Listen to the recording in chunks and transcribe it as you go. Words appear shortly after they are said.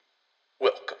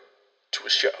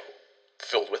show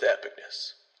filled with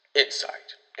epicness,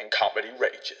 insight, and comedy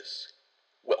rages.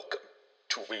 Welcome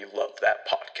to We Love That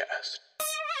Podcast.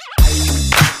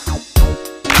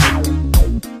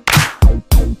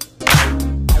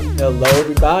 Hello,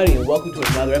 everybody, and welcome to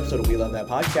another episode of We Love That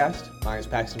Podcast. My name is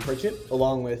Paxton Pritchett,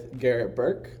 along with Garrett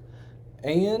Burke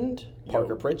and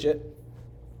Parker Pritchett.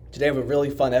 Today we have a really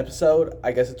fun episode.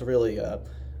 I guess it's a really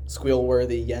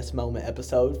squeal-worthy yes moment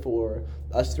episode for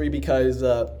us three because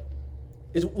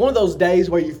it's one of those days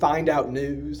where you find out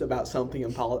news about something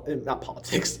in pop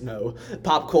culture,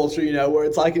 where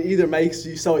it's like it either makes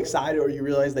you so excited or you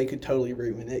realize they could totally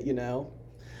ruin it,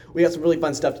 We got some really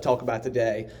fun stuff to talk about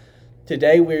today.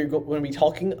 Today we're going to be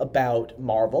talking about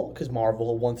Marvel, because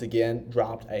Marvel once again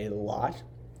dropped a lot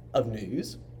of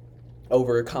news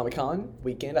over Comic-Con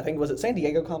weekend. I think, was it San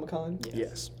Diego Comic-Con?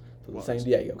 Yes. So the San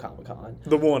Diego Comic-Con.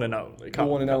 The one and only Comic-Con.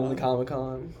 The one and only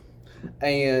Comic-Con.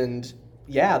 And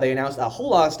yeah, they announced a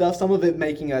whole lot of stuff, some of it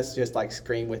making us just like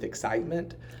scream with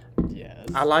excitement. Yes.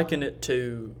 I liken it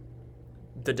to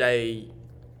the day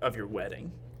of your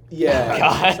wedding.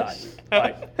 Yeah.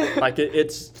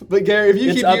 It's. But Gary, if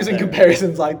you keep using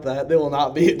comparisons like that, there will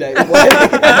not be a day of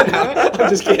wedding. I'm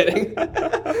just kidding.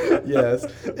 Yes,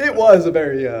 it was a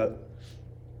very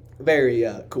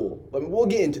cool. I mean, we'll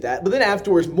get into that. But then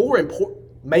afterwards, more important.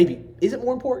 Maybe is it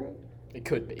more important? It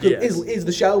could be. Yes. Is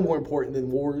the show more important than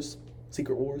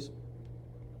Secret Wars?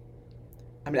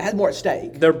 I mean, it has more at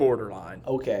stake. They're borderline.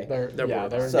 Okay. They're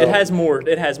borderline. So- It has more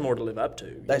to live up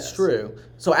to. That's yes. true.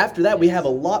 So after that, we have a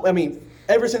lot. I mean,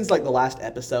 ever since like the last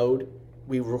episode,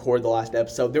 we recorded the last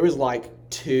episode, there was like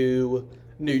 2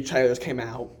 new trailers came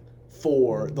out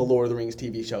for the Lord of the Rings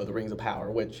TV show, The Rings of Power,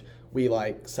 which we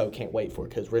so can't wait for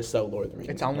because we're so Lord of the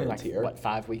Rings. It's only nerds here.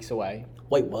 5 weeks away?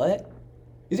 Wait, what?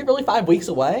 Is it really 5 weeks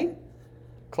away?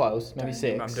 Close, maybe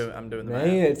 6. I'm doing the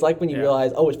Man, math. it's like when you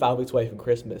realize, it's 5 weeks away from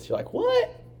Christmas. You're like, what?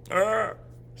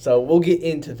 So we'll get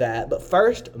into that. But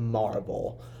first,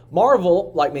 Marvel.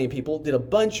 Marvel, like many people, did a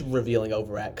bunch of revealing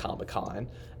over at Comic-Con.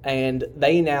 And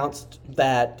they announced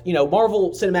that,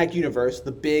 Marvel Cinematic Universe,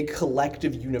 the big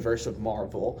collective universe of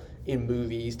Marvel in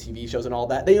movies, TV shows, and all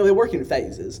that, they work in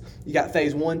phases. You got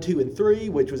phase 1, 2, and 3,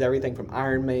 which was everything from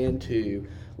Iron Man to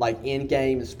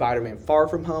Endgame and Spider-Man Far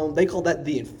From Home. They called that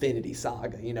the Infinity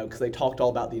Saga, because they talked all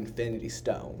about the Infinity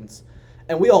Stones.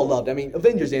 And we all loved it. I mean,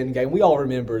 Avengers Endgame, we all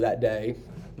remember that day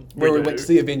where we went to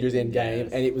see Avengers Endgame,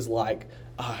 and it was like,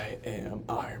 I am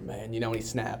Iron Man, and he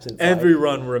snaps. And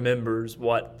Everyone remembers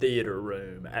what theater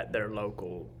room at their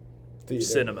local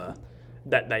cinema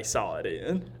that they saw it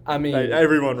in. I mean,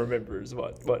 everyone remembers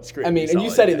what screen. I mean, and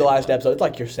you said it in the last episode. It's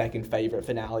like your second favorite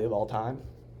finale of all time.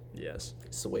 Yes.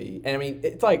 Sweet. And I mean,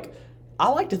 it's like, I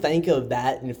like to think of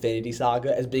that Infinity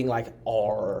Saga as being like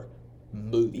our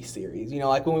movie series.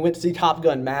 Like when we went to see Top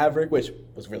Gun Maverick, which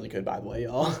was really good, by the way,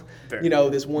 y'all.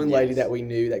 This one lady that we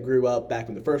knew that grew up back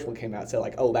when the first one came out said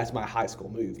like, oh, that's my high school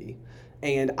movie.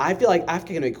 And I feel like we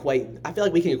can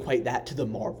equate that to the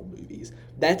Marvel movies.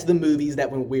 That's the movies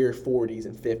that when we're 40s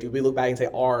and 50s, we look back and say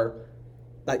our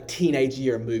teenage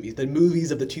year movies. The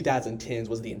movies of the 2010s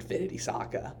was the Infinity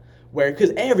Saga.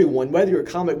 Because everyone, whether you're a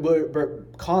comic book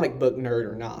nerd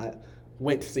or not,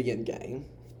 went to see Endgame.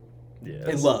 Yes.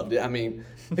 And loved it. I mean,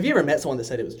 have you ever met someone that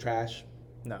said it was trash?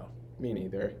 No. Me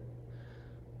neither.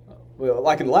 Well,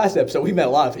 like in the last episode, we met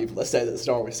a lot of people that said that the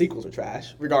Star Wars sequels are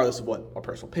trash, regardless of what our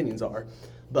personal opinions are.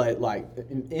 But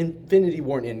in Infinity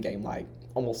War and Endgame,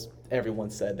 almost everyone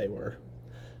said they were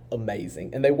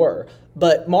amazing, and they were.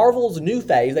 But Marvel's new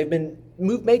phase, they've been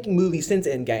making movies since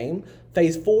Endgame.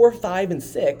 Phase 4, 5, and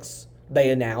 6,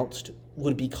 they announced,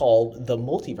 would be called the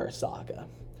Multiverse Saga.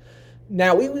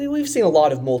 Now, we've seen a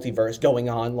lot of multiverse going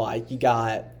on. You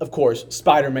got, of course,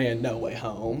 Spider-Man No Way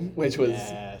Home, which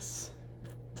was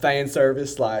fan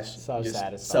service / so just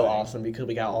satisfying. So awesome because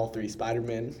we got all 3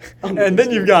 Spider-Men. And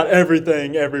then you've got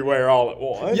Everything Everywhere All at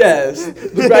Once. Yes,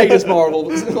 the greatest Marvel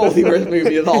multiverse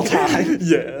movie of all time.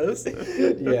 Yes.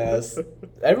 Yes.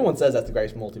 Everyone says that's the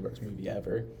greatest multiverse movie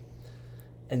ever.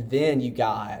 And then you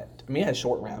got, it has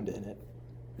Short Round in it.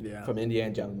 Yeah. From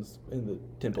Indiana Jones in the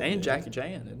Temple. And Jackie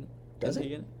Chan, isn't it? Does Isn't it?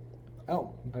 he in it?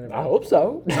 Oh, I hope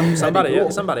so.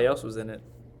 Somebody else was in it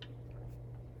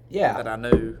Yeah. that I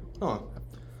knew. Huh.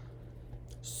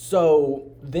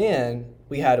 So then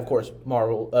we had, of course,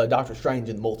 Marvel, Doctor Strange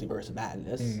in the Multiverse of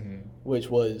Madness, which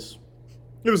was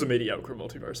It was a mediocre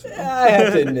multiverse film. I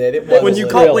have to admit, it was. When you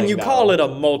call it a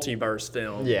multiverse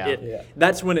film,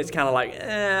 that's when it's kind of like,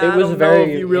 I don't know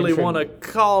if you really want to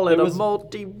call it a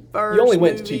multiverse. You only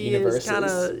went to two universes.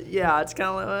 It's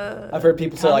kind of. I've heard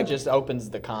people say like just opens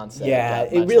the concept. Yeah,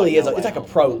 it really is. It's like a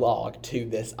prologue to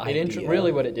this idea.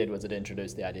 Really, what it did was it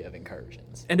introduced the idea of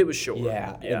incursions, and it was short.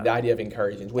 Yeah, and the idea of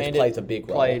incursions, which plays a big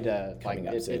role.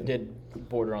 It did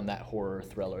border on that horror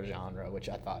thriller genre, which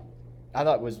I thought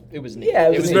it was neat. Yeah,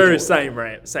 it was very Sam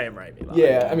Raimi.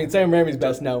 Yeah, I mean, Sam Raimi's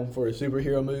best known for his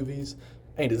superhero movies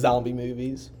and his zombie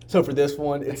movies. So for this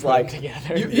one, it's like you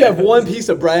have one piece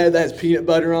of bread that has peanut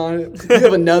butter on it. You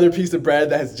have another piece of bread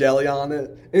that has jelly on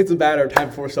it. It's a matter of time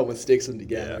before someone sticks them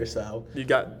together. Yeah. So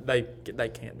they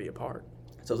can't be apart.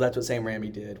 So that's what Sam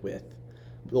Raimi did with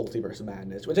Multiverse of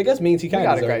Madness, which I guess means he kind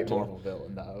of got a great Marvel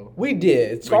villain though. We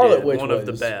did. Scarlet Witch one was of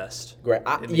the best. Great.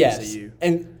 Yes, MCU.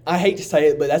 And I hate to say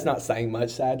it, but that's not saying much.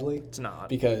 Sadly, it's not,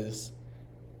 because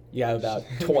you have about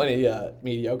 20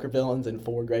 mediocre villains and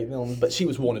 4 great villains, but she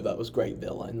was one of those great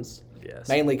villains. Yes,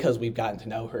 mainly because we've gotten to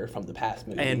know her from the past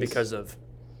movies, and because of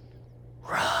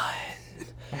Run.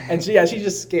 And she's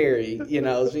just scary. You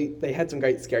know, they had some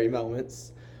great scary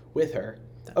moments with her.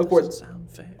 That of course, sound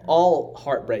fair. All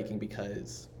heartbreaking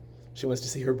because she wants to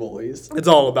see her boys. It's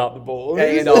all about the boys.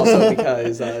 And also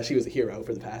because she was a hero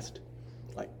for the past,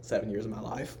 7 years of my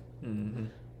life. Mm-hmm.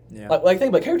 Yeah. Think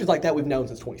about characters like that we've known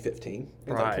since 2015. It's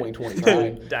like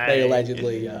 2029. They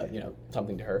allegedly,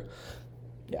 something to her.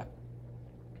 Yeah.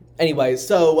 Anyway,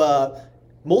 so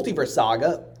Multiverse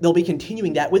Saga, they'll be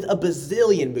continuing that with a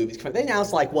bazillion movies. They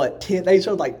announced 10, they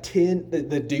showed 10,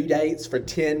 the due dates for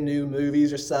 10 new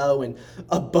movies or so and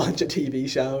a bunch of TV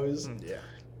shows. Yeah.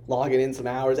 Logging in some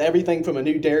hours. Everything from a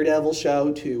new Daredevil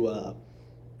show to,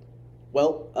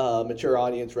 mature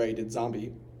audience rated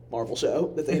zombie Marvel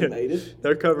show that's animated.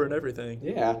 They're covering everything.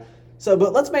 Yeah. So,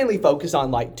 but let's mainly focus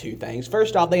on 2 things.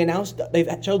 First off, they've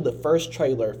showed the first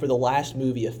trailer for the last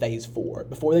movie of Phase 4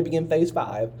 before they begin Phase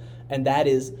 5, and that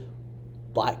is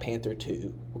Black Panther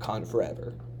 2: Wakanda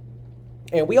Forever.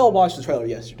 And we all watched the trailer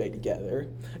yesterday together.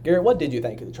 Garrett, what did you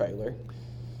think of the trailer?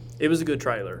 It was a good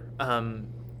trailer.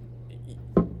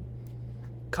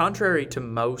 Contrary to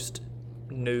most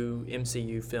new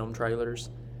MCU film trailers,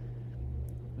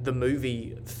 the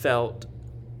movie felt,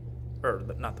 or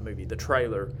not the movie, the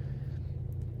trailer,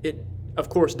 it of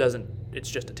course doesn't, it's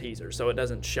just a teaser, so it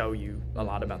doesn't show you a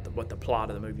lot about what the plot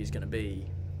of the movie is going to be.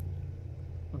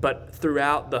 But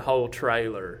throughout the whole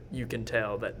trailer, you can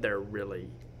tell that they're really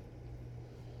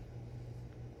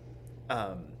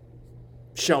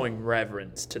showing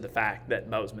reverence to the fact that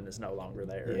Boseman is no longer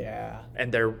there. Yeah.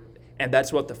 And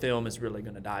that's what the film is really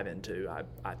going to dive into,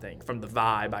 I think. From the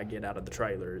vibe I get out of the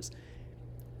trailers,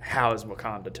 how is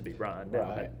Wakanda to be run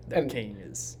now that King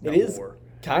is no more? It is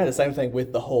kind of the same thing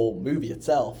with the whole movie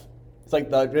itself. It's like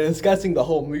they're discussing the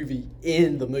whole movie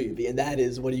in the movie, and that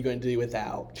is, what are you going to do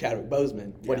without Chadwick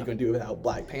Boseman? What are you going to do without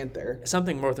Black Panther?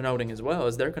 Something worth noting as well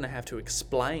is they're going to have to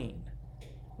explain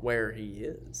where he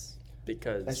is.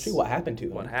 Because that's true. What happened to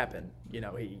him? What happened?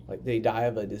 Did he die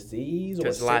of a disease?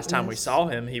 Because the last time we saw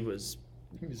him, he was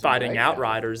fighting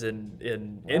Outriders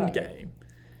in Endgame.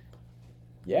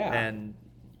 Yeah, and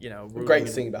great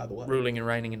scene, by the way, ruling and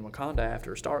reigning in Wakanda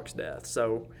after Stark's death.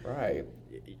 So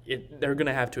they're going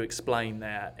to have to explain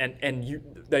that, and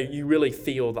you really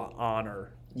feel the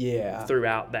honor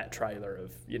throughout that trailer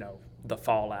of the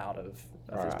fallout of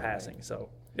his passing. So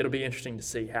it'll be interesting to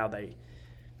see how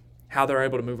they're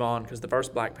able to move on, because the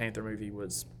first Black Panther movie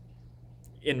was,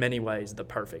 in many ways, the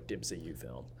perfect MCU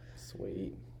film.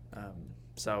 Sweet.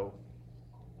 So,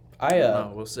 I don't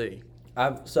know, we'll see.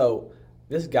 So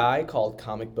this guy called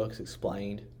Comic Books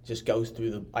Explained just goes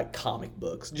through the comic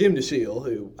books. Jim DeShiel,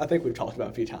 who I think we've talked about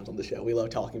a few times on the show. We love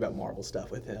talking about Marvel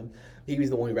stuff with him. He was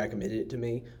the one who recommended it to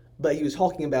me. But he was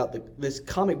talking about this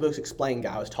Comic Books Explained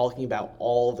guy was talking about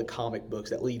all of the comic books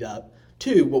that lead up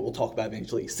to what we'll talk about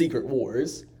eventually, Secret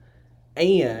Wars.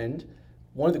 And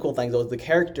one of the cool things, though, is the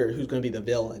character who's going to be the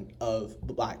villain of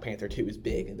Black Panther 2 is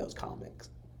big in those comics.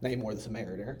 Namor the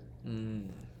Samaritan.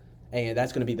 And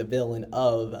that's going to be the villain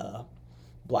of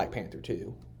Black Panther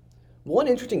 2. One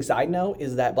interesting side note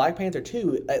is that Black Panther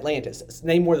 2, Atlantis,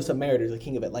 Namor the Samaritan is the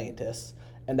king of Atlantis.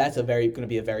 And that's going to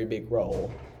be a very big role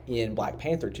in Black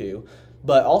Panther 2.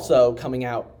 But also coming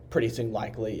out pretty soon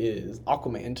likely is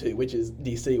Aquaman 2, which is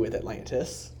DC with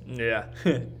Atlantis. Yeah.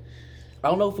 I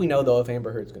don't know if we know, though, if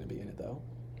Amber Heard's going to be in it, though.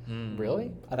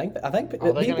 Really? I think are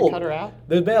they going to cut her out?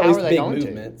 There's been at least big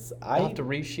movements. They'll have to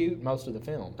reshoot most of the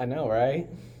film. I know, right?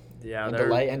 Yeah,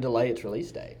 and delay its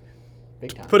release date.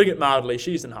 Big time. Putting it mildly,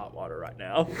 she's in hot water right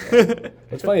now.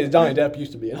 What's funny is Johnny Depp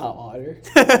used to be in hot water.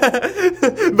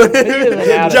 But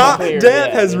isn't out of the clear Depp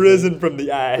yet, has is he? risen from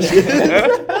the ashes,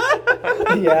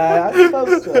 Yeah, I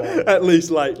suppose so. at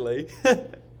least lately.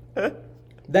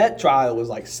 That trial was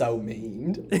like so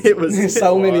memed. It was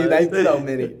so it many. was. They so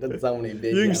many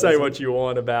videos. You can say what you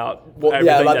want about Well,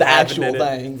 yeah, everything about that the happened actual in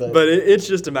it, thing, but it's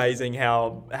just amazing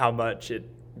how much it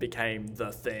became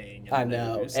the thing. in I the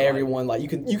know. news. Like, Everyone like you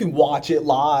can watch it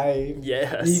live.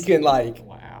 yes. You can like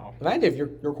Wow. imagine if your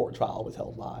court trial was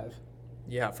held live.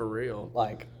 Yeah, for real.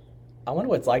 Like, I wonder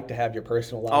what it's like to have your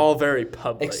personal life All very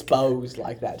public. exposed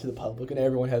like that to the public, and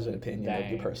everyone has an opinion of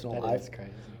Dang, your personal that life. is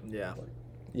crazy. Yeah.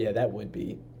 Yeah, that would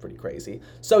be pretty crazy.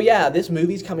 So yeah, this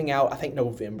movie's coming out I think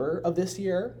November of this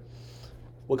year.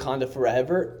 Wakanda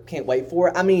Forever. Can't wait for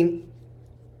it. I mean,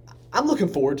 I'm looking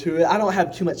forward to it. I don't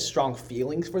have too much strong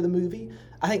feelings for the movie.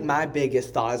 I think my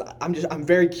biggest thought is I'm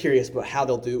very curious about how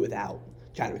they'll do it without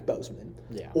Chadwick Boseman.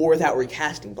 Yeah. Or without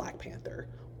recasting Black Panther,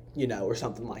 or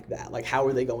something like that. Like, how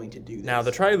are they going to do this? Now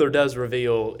the trailer does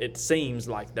reveal. It seems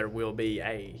like there will be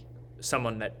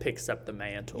someone that picks up the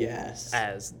mantle. Yes.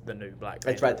 As the new Black Panther.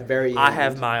 That's right, at the very end. I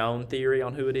have my own theory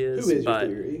on who it is. Who is your but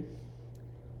theory?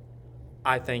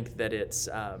 I think that it's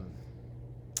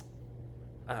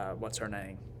what's her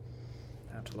name?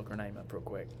 I have to look her name up real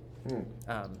quick.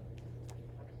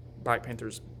 Black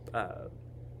Panther's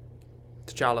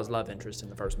T'Challa's love interest in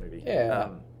the first movie. Yeah.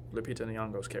 Lupita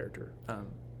Nyong'o's character.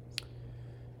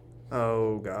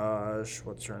 Oh gosh,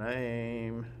 what's her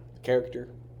name? Character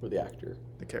or the actor?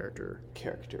 The character.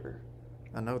 Character.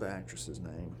 I know the actress's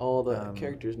name. Oh, the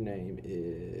character's name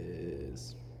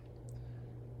is.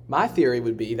 My theory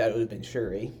would be that it would have been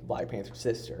Shuri, Black Panther's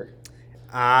sister.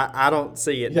 I don't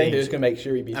see it You think being. they're just gonna make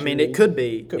Shuri be? I mean, Shuri? it could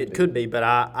be. Could It be. could be, but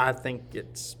I think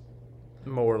it's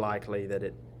more likely that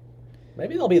it.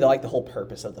 Maybe that'll be the whole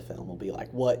purpose of the film will be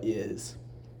like,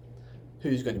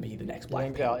 who's going to be the next I Black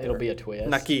think Panther? it'll be a twist.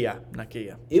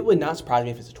 Nakia. It would not surprise me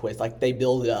if it's a twist. Like they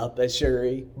build it up as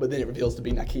Shuri, but then it reveals to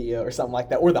be Nakia or something like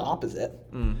that, or the opposite.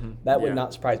 Mm-hmm. That would Yeah.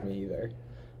 not surprise me either.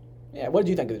 Yeah, what did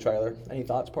you think of the trailer? Any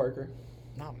thoughts, Parker?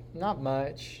 Not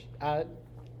much. I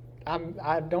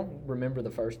don't remember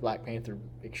the first Black Panther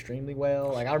extremely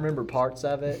well. Like I remember parts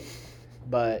of it,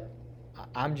 but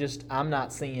I'm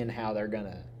not seeing how they're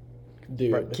gonna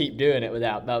Dude, keep doing it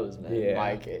without Boseman. Yeah.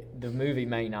 Like the movie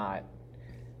may not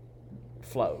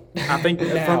float. I think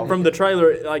Now- from the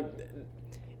trailer,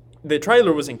 the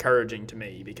trailer was encouraging to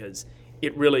me because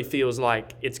it really feels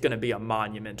like it's going to be a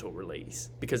monumental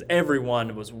release because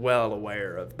everyone was well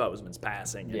aware of Boseman's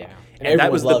passing. Yeah. and that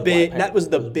everyone was the loved Black big Panther. that was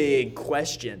the big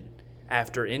question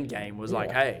after Endgame was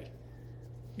like, Yeah. hey,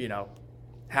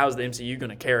 how's the MCU going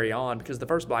to carry on? Because the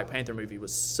first Black Panther movie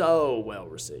was so well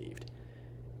received,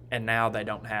 and now they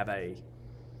don't have a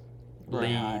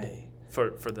lead Right. for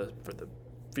the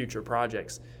future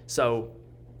projects. So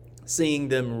seeing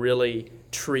them really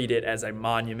treat it as a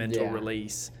monumental Yeah.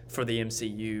 release for the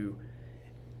MCU,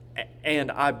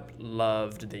 and I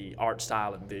loved the art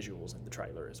style and visuals in the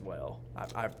trailer as well.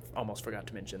 I almost forgot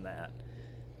to mention that.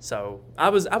 So I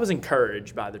was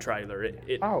encouraged by the trailer.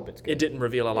 I hope it's good. It didn't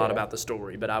reveal a lot Yeah. about the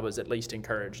story, but I was at least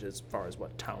encouraged as far as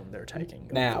what tone they're taking.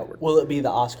 going Now, forward. will it be the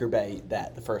Oscar bait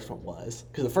that the first one was?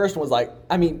 Because the first one was like,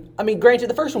 I mean, granted,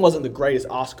 the first one wasn't the greatest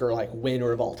Oscar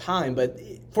winner of all time, but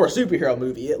for a superhero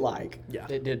movie, it yeah,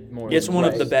 It did more. it's than one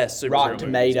of Right. the best superhero Rotten movies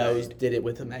Tomatoes made. did it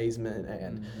with amazement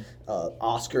and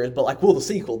Oscars, but will the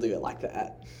sequel do it like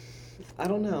that? I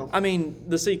don't know. I mean,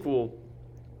 the sequel,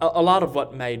 a lot of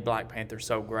what made Black Panther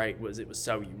so great was it was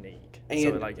so unique. So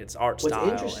And its art what's style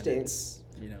interesting- and its,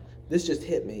 This just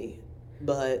hit me,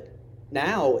 but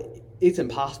now it's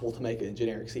impossible to make a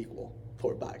generic sequel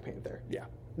for Black Panther. yeah.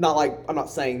 I'm not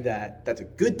saying that that's a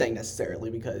good thing necessarily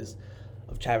because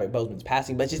of Chadwick Boseman's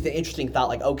passing, but it's just an interesting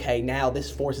thought. Okay, now this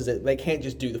forces it. They can't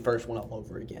just do the first one all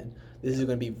over again. This is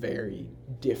going to be very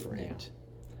different.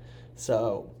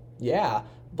 So yeah,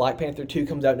 Black Panther 2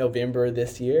 comes out November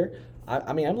this year.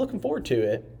 I mean, I'm looking forward to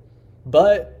it,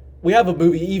 but we have a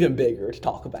movie even bigger to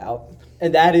talk about,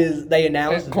 and that is they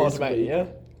announced this week.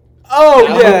 Oh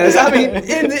yes, I mean,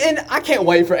 and I can't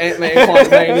wait for Ant-Man and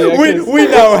Quantumania. 'cause- we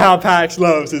know how Pax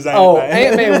loves his Oh,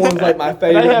 Ant-Man 1's like my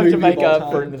favorite. They have movie to make of all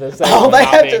up for time. the second Oh, one they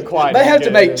not have being to. quite They as have to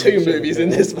good make as it 2 should have movies in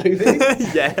been. this movie.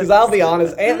 Yes. Because I'll be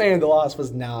honest, Ant-Man and the Wasp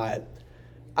was not.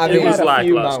 I It mean, was It had a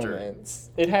few lackluster. moments.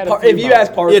 It had a few if you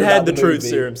ask moments. Parker It had about the truth movie,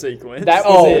 serum sequence. That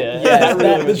was Oh it. yeah, That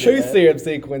really the was truth it. serum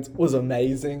sequence was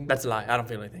amazing. That's a lie. I don't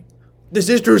feel anything. This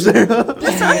is true serum.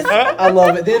 I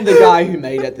love it. Then the guy who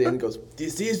made it at the end goes,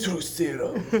 "This is truth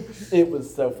serum." It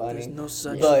was so funny. There's no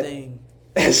such But- thing.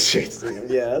 It's truth serum,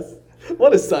 yes.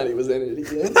 What if Sonny was in it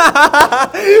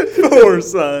again? Poor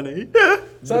Sonny.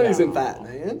 Sonny's in Fat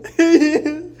Man.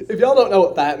 If y'all don't know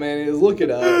what Fat Man is, look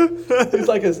it up. It's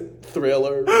like a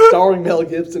thriller starring Mel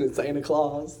Gibson and Santa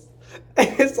Claus.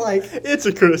 And it's like, It's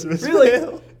a Christmas really,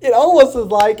 film. it almost is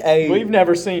like a. We've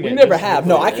never seen it. We never have.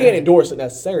 No, I can't endorse it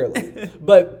necessarily.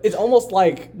 But it's almost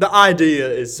like The idea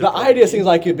is the idea seems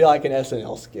like it'd be like an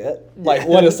SNL skit. Like,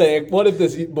 what if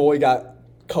this boy got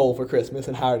coal for Christmas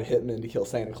and hired a hitman to kill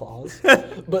Santa Claus?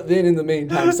 But then in the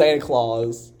meantime, Santa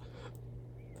Claus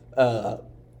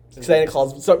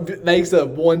makes a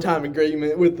one-time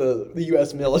agreement with the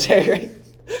U.S. military.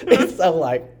 It's so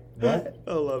like, what?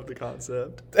 I love the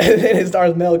concept. And then it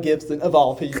stars Mel Gibson, of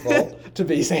all people, to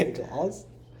be Santa Claus.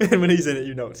 And when he's in it,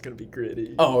 you know it's going to be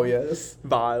gritty. Oh, yes.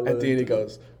 Violent. And then he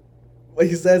goes, well,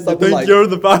 he says I something think like, you're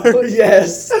the fire.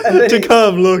 yes. And then To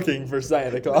come looking for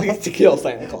Santa Claus. to kill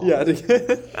Santa Claus.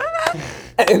 Yeah.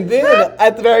 And then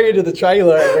at the very end of the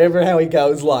trailer, remember how he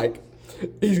goes like,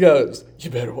 he goes, you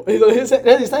better,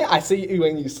 does he say, I see you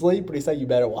when you sleep, or he say, you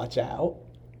better watch out?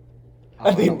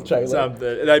 I think the trailer.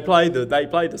 Something. They played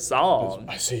the song.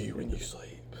 I see you when you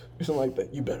sleep. Or something like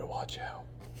that. You better watch out.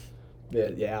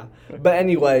 Yeah. But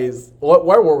anyways,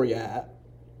 where were we at?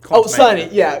 Oh, Sonny.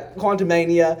 Yeah,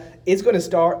 Quantumania. It's going to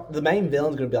start, the main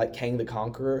villain's going to be like Kang the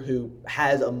Conqueror, who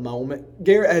has a moment.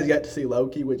 Garrett has yet to see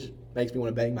Loki, which makes me want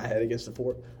to bang my head against the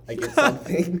fort, against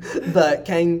something. But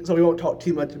Kang, so we won't talk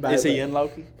too much about it. Is he in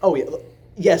Loki? Oh, yeah.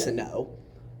 Yes and no.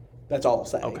 That's all I'll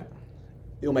say. Okay.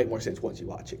 It'll make more sense once you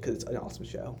watch it because it's an awesome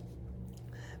show.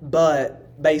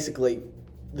 But basically,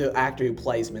 the actor who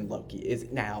plays him in Loki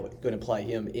is now going to play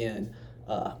him in,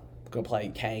 going to play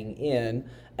Kang in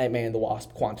Ant-Man and the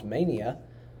Wasp: Quantumania.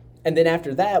 And then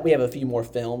after that, we have a few more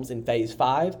films in Phase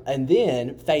 5. And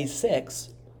then Phase 6,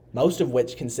 most of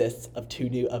which consists of 2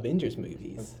 new Avengers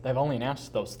movies. They've only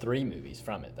announced those 3 movies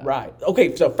from it, though. Right.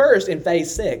 Okay, so first, in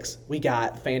Phase 6, we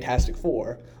got Fantastic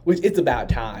Four, which it's about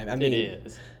time. I mean, It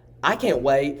is. I can't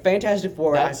wait. Fantastic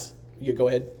Four. You go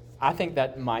ahead. I think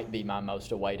that might be my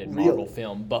most awaited Really? Marvel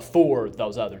film before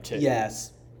those other 2.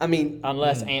 Yes. I mean,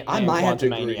 Unless I Ant-Man might have to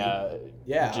agree. Quantumania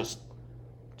Yeah. just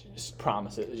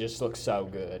promises. It just looks so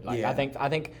good. Like Yeah. I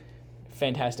think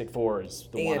Fantastic Four is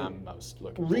the one And I'm most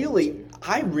looking forward really, to.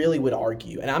 I really would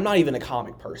argue, and I'm not even a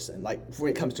comic person, like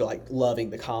when it comes to like loving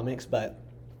the comics, but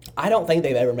I don't think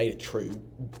they've ever made a true,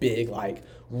 big, like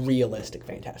realistic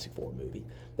Fantastic Four movie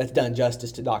that's done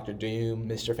justice to Doctor Doom,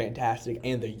 Mr. Fantastic,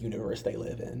 and the universe they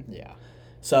live in. Yeah.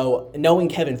 So knowing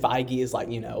Kevin Feige is like,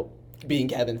 being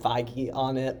Kevin Feige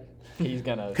on it. He's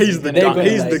gonna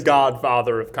the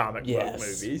godfather of comic Yes. book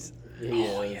movies. He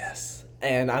Oh, is. yes.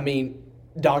 And I mean,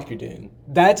 Doctor Doom.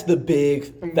 That's the big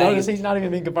thing. Notice he's not even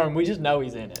being confirmed. We just know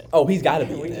he's in it. Oh, he's got to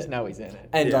be We in just it. know he's in it.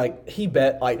 And Yeah. like he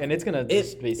bet like, And it's gonna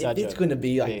just be such it's a going to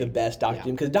be like the big- best Doctor yeah.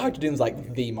 Doom because Doctor Doom's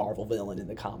like the Marvel villain in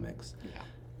the comics. Yeah.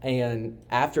 And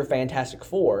after Fantastic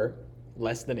Four,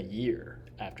 Less than a year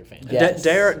after Fantastic. Yes.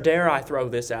 Dare I throw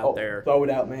this out there? throw it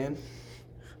out, man.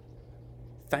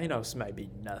 Thanos may be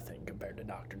nothing compared to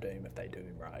Doctor Doom if they do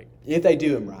him right. If they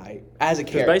do him right as a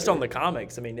Because character, based on the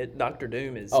comics, I mean, Doctor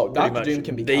Doom is Oh, pretty Dr. much Doom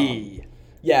can be the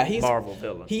yeah, he's Marvel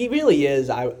villain. He really is.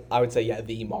 I would say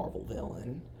the Marvel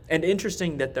villain. And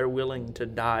interesting that they're willing to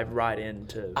dive right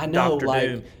into I know, Doctor like-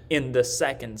 Doom in the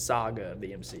second saga of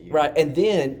the MCU. Right, and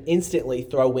then instantly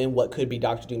throw in what could be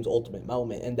Doctor Doom's ultimate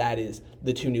moment, and that is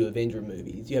the 2 new Avenger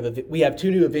movies. We have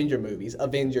 2 new Avenger movies: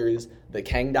 Avengers: The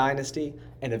Kang Dynasty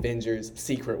and Avengers: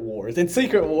 Secret Wars. And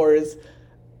Secret Wars,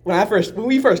 when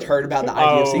we first heard about the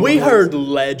idea of Secret We Wars, heard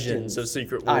legends of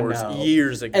Secret I Wars know.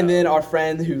 years ago. and then our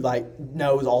friend who like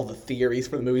knows all the theories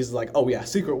for the movies is like, "Oh yeah,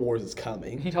 Secret Wars is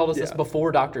coming." He told us this Yeah.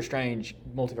 before Doctor Strange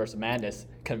Multiverse of Madness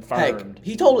Heck, confirmed.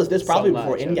 he told us this probably so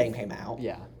before much of- Endgame came out.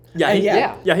 Yeah. yeah, and he,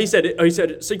 yeah. yeah, he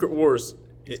said Secret Wars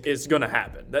is going to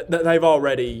happen. That they've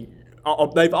already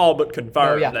they've all but Oh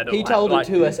confirmed yeah. that He it'll told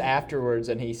happen. it to us afterwards,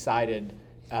 and he cited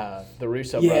the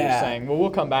Russo Yeah. brothers saying, "Well, we'll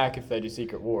come back if they do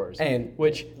Secret Wars." And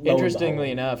which, and interestingly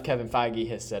behold. enough, Kevin Feige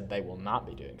has said they will not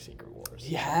be doing Secret Wars.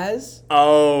 He has.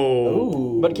 Oh,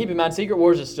 Ooh, But keep in mind, Secret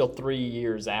Wars is still 3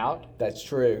 years out. that's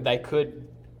true.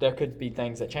 There could be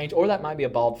things that change, or that might be a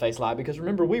bald-faced lie. Because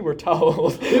remember, we were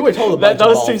told We were told a that bunch of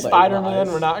those 2 bald-faced Spider-Man lies.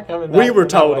 were not coming. we back were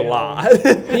from No told a Way Home. lie.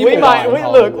 People We are might in we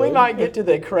Hollywood. might get to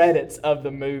the credits of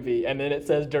the movie, and then it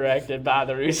says directed by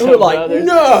the Russo We're like, brothers.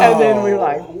 no! And then we're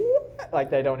like, what? Like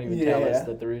they don't even tell Yeah. us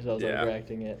that the Russos Yeah. are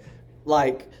directing it.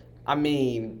 Like, I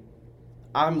mean,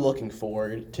 I'm looking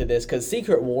forward to this because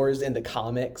Secret Wars in the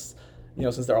comics,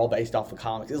 since they're all based off of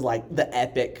comics, is like the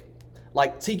epic,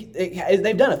 Like,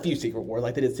 they've done a few Secret Wars.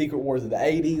 Like, they did Secret Wars in the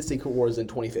 80s, Secret Wars in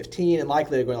 2015, and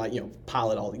likely they're going to, like, you know,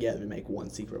 pile it all together and make one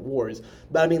Secret Wars.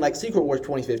 But, I mean, like, Secret Wars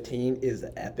 2015 is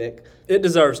epic. It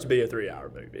deserves to be a 3-hour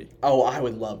movie. Oh, I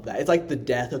would love that. It's like the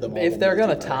death of the Marvel If they're going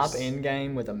to multiverse. top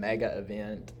Endgame with a mega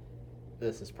event,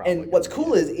 this is probably. And what's gonna be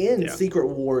cool it. is in Yeah. Secret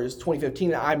Wars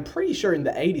 2015, I'm pretty sure in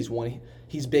the 80s one,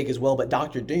 he's big as well, but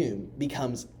Doctor Doom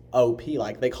becomes OP.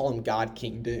 Like, they call him God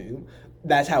King Doom.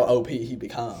 That's how OP he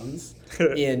becomes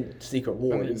in Secret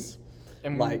Wars.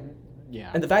 And like,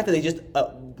 yeah. and the fact that they just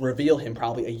reveal him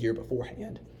probably a year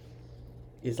beforehand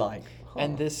is like, huh.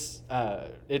 And this,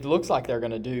 it looks like they're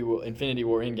going to do Infinity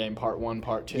War Endgame Part 1,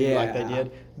 Part 2 like they Yeah.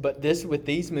 did. But with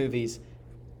these movies,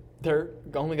 they're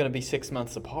only going to be 6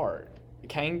 months apart.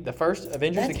 The first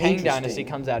Avengers: That's The Kang Dynasty interesting.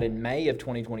 comes out in May of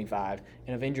 2025,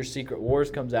 and Avengers: Secret Wars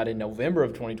comes out in November of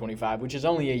 2025, which is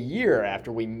only a year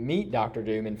after we meet Doctor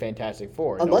Doom in Fantastic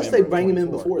Four. in Unless they November of bring him in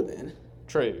 24. before then.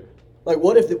 True. Like,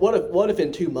 what if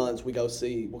in 2 months we go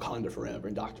see Wakanda Forever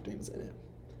and Doctor Doom's in it?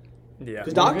 Yeah.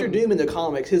 Because Doctor Doom in the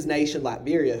comics, his nation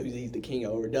Latveria, who he's the king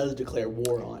over, does declare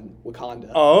war on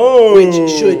Wakanda. Oh.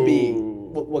 Which should be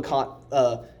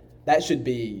Wakanda. That should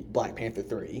be Black Panther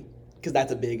 3, because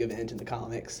that's a big event in the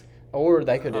comics. Or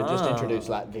they could have just introduced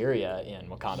Latveria in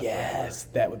Wakanda Yes,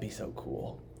 that would be so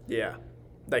cool. Yeah.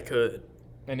 They could. Forever.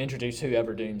 And introduce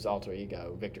whoever Doom's alter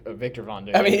ego, Victor Von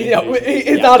Doom. I mean, you know,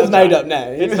 it's not his that's made right. up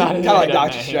name. It's not his Kinda like made up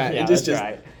Doctor name. Strange. Yeah, It's that's just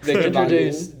right. Victor Von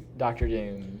Introduce Doom. Doctor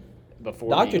Doom before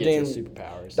Dr. he gets his Doom-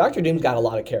 superpowers. Doctor Doom's got a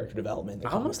lot of character development. in the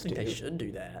I almost comics, think they too. should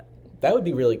do that. That would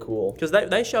be really cool. Because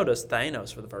they showed us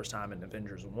Thanos for the first time in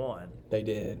Avengers 1. They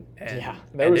did. And, Yeah,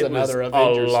 there was it another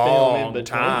Avengers a film in long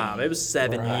between. time. It was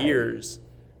 7 Right. years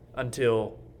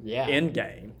until Yeah.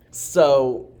 Endgame.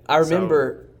 So I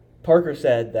remember Parker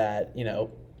said that, you know,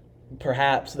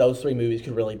 perhaps those 3 movies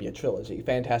could really be a trilogy.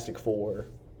 Fantastic Four,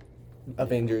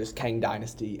 Avengers, Kang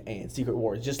Dynasty, and Secret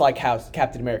Wars. Just like how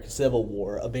Captain America Civil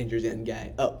War, Avengers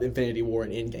Endgame, Infinity War,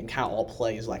 and Endgame kind of all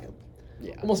play as like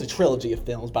almost a trilogy of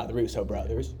films by the Russo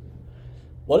brothers.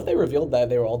 What if they revealed that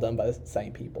they were all done by the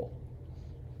same people?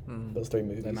 Those 3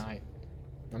 movies. They might.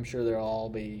 I'm sure they'll all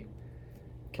be.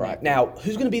 Right. Now,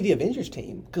 who's going to be the Avengers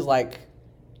team? Because, like,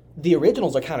 the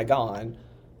originals are kind of gone.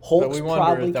 Hulk's we wonder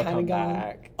probably if they'll kind of come gone.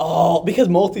 back. Oh, because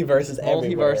multiverse is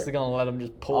everywhere. Multiverse is gonna let them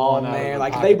just pull Oh, one out of man. the Like,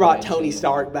 if pocket they brought dimension. Tony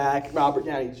Stark back, Robert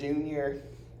Downey Jr.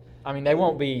 I mean, they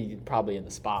won't be probably in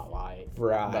the spotlight.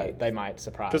 Right. But they might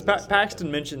surprise Because us. Paxton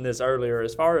mentioned this earlier,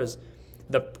 as far as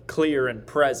the clear and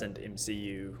present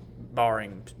MCU,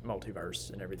 barring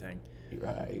multiverse and everything.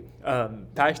 Right.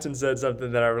 Paxton said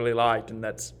something that I really liked, and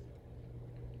that's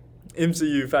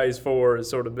MCU Phase 4 has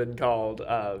sort of been called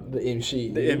The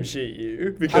MCU. the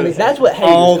MCU because I mean, that's what haters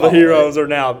all the call it. heroes are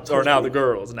now the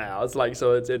girls now. It's like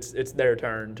so it's their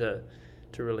turn to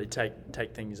really take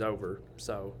things over.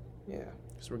 So Yeah.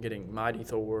 because we're getting Mighty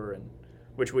Thor and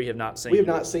which we have not seen. We have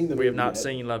not seen the We have movie not yet.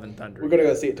 seen Love and Thunder. We're going to go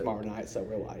yet, see it but- tomorrow night, so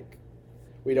we're like,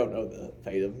 we don't know the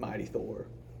fate of Mighty Thor.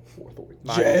 Thor.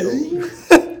 Mighty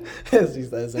As he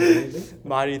says in the movie.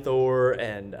 Mighty Thor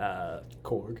and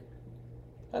Korg.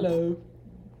 Hello.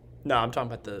 no, I'm talking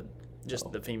about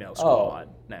the female Oh. squad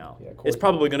now. Yeah, It's Korg.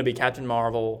 probably going to be Captain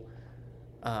Marvel,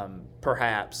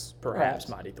 perhaps Perhaps.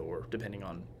 Mighty Thor, depending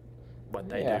on what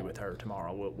they Yeah. do with her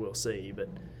tomorrow. We'll see, but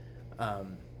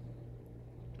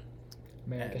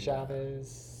America and,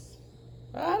 Chavez.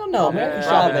 I don't know. America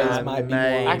Probably Chavez not. might be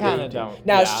Maybe. one. I kind of don't.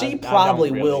 Now, yeah, she I don't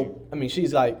probably really- will. I mean,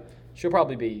 she's like She'll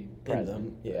probably be in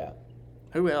president. them. Yeah.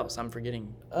 who else? I'm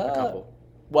forgetting a Uh, couple.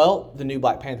 Well, the new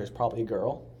Black Panther is probably a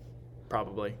girl.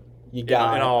 Probably. You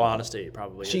got in all honesty, it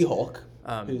probably is. She-Hulk.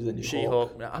 Who's the new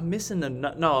She-Hulk. I'm missing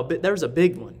there's a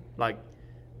big one like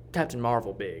Captain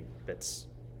Marvel big that's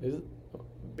Is it?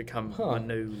 become Huh. a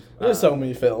new. There's so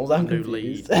many films. I'm new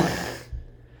confused. lead.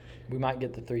 We might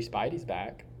get the 3 Spideys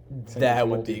back. That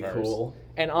would be Multiverse. cool.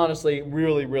 And honestly,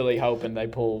 really, really hoping they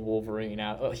pull Wolverine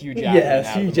out, Hugh Jackman Yes,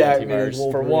 out of Hugh the Jackman as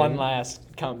multiverse for Wolverine. one last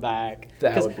comeback.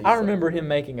 That 'Cause would be I so remember him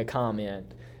making a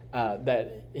comment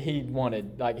that he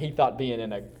wanted, like he thought being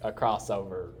in a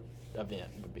crossover event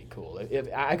would be cool. If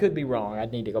I could be wrong,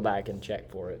 I'd need to go back and check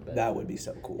for it. But That would be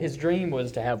so cool. his dream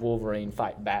was to have Wolverine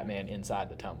fight Batman inside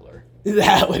the tumbler.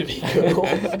 That would be cool.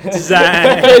 Dang.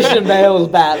 Christian Bale's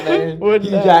Batman. Wouldn't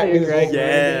Hugh that be Jackman's great?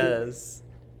 Wolverine. Yes.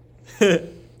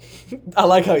 I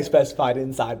like how he specified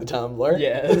inside the tumbler.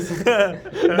 Yes.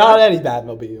 Not any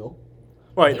Batmobile.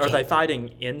 Wait, are they fighting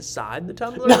inside the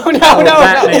tumbler? No, no, Or no,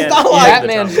 Batman it's not in like- the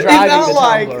Batman's tumbler? driving not the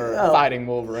like- tumbler, oh. fighting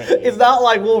Wolverine. It's not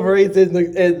like Wolverine's in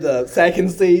the second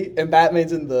seat and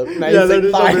Batman's in the main Yeah, seat that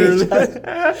is fighting weird. each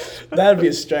other. That'd be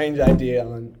a strange idea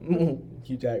on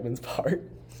Hugh Jackman's part.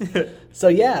 So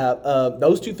yeah,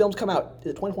 those two films come out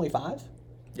 2025.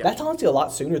 Yeah. That's honestly a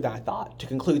lot sooner than I thought. To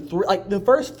conclude the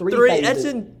first three That's phases.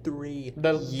 in 3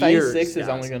 The years, phase 6 is guys.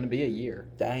 only going to be a year.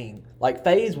 Dang. Like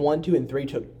phase 1, 2, and 3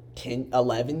 took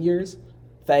 11 years.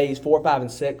 Phase 4, 5, and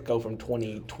 6 go from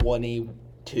 2021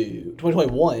 to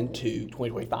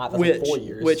 2025. That's like 4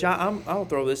 years. Which I'll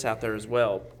throw this out there as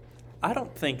well. I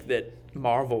don't think that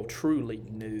Marvel truly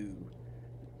knew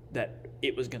that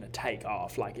it was going to take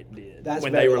off like it did That's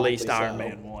when very they released likely Iron so.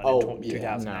 Man 1 Oh, in yeah,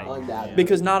 2008. no, undoubtedly.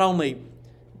 Because not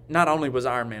only was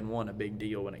Iron Man 1 a big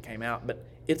deal when it came out, but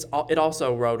it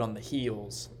also rode on the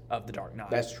heels of The Dark Knight.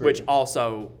 That's true. Which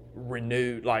also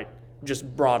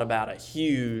just brought about a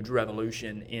huge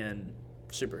revolution in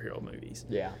superhero movies.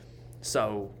 Yeah.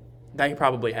 So they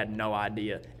probably had no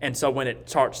idea. And so when it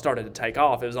started to take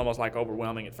off, it was almost like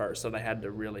overwhelming at first. So they had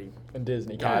to really... And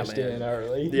Disney Dial cashed in. in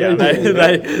early. Yeah,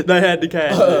 they had to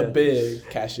cash a in. big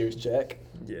cashier's check.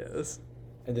 Yes.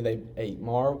 And then they ate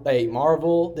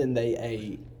Marvel, then they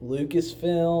ate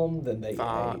Lucasfilm, then they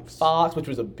ate Fox, which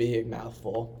was a big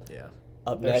mouthful. Yeah.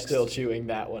 Up They're next, still chewing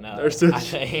that one up. They're still I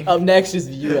think. up next is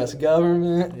the U.S.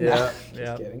 government. Yeah, Nah, yeah.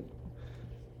 Just kidding.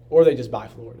 Or they just buy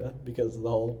Florida because of the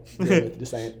whole deal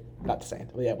with not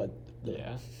DeSantis. Yeah, but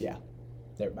Yeah. yeah.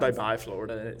 They Everybody. buy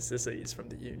Florida and it secedes from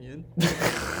the Union.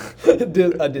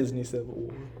 A Disney Civil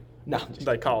War. No, I'm just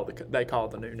They call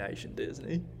the new nation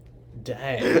Disney.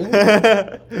 dang.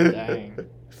 Dang.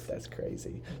 That's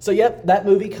crazy. So, yep, that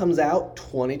movie comes out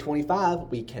 2025.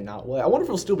 We cannot wait. I wonder if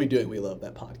we'll still be doing We Love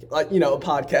That podcast. Like, a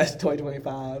podcast in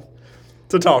 2025.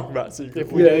 To talk about Secret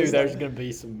If we Yeah, do, it's there's like- going to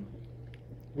be some.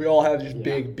 We all have these Yeah.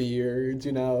 big beards,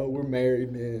 We're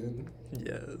married men.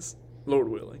 Yes. Lord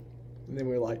willing. And then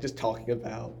we're like just talking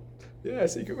about,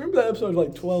 Secret. Remember that episode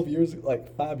like 4 years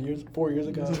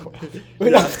ago?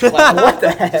 We're not like, what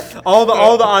the heck? All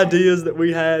the ideas that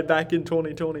we had back in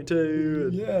 2022.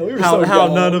 And Yeah, we were how so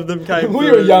young. none of them came We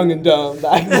through. were young and dumb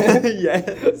back then.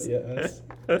 Yes. Yes.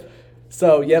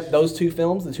 So, yep, those two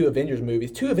films, the two Avengers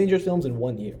movies, 2 Avengers films in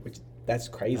 1 year, which that's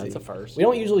crazy. That's a first. We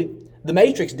don't usually. The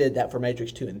Matrix did that for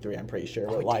Matrix 2 and 3, I'm pretty sure.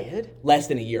 Oh, but it did? less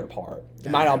than a year apart.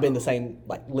 It might not have been the same,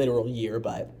 literal year,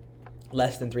 but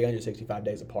less than 365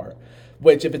 days apart.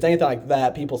 Which, if it's anything like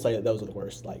that, people say that those are the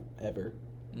worst, ever.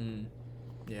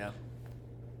 Yeah.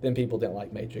 Then people didn't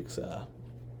like Matrix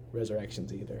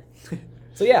Resurrections either.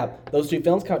 So, yeah, those 2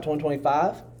 films come out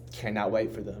 2025. Cannot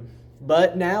wait for them.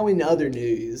 But now in other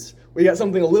news, we got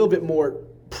something a little bit more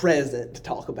present to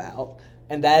talk about.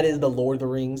 And that is the Lord of the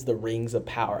Rings, The Rings of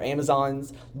Power.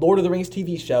 Amazon's Lord of the Rings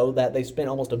TV show that they spent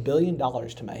almost $1 billion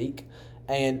to make.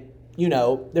 And,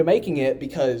 they're making it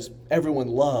because everyone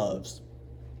loves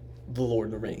the Lord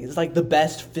of the Rings. It's like the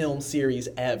best film series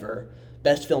ever,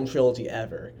 best film trilogy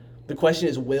ever. The question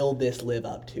is, will this live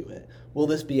up to it? Will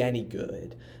this be any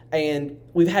good? And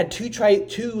we've had two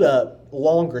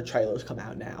longer trailers come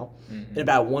out now. In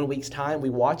about 1 week's time, we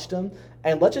watched them.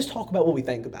 And let's just talk about what we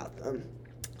think about them.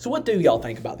 So what do y'all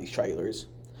think about these trailers?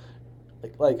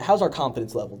 Like how's our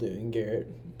confidence level doing,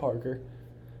 Garrett, Parker?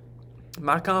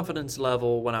 My confidence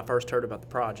level when I first heard about the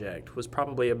project was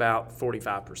probably about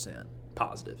 45%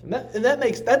 positive. And that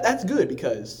makes that's good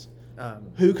because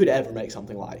who could ever make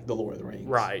something like The Lord of the Rings?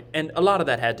 Right. And a lot of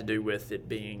that had to do with it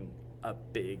being a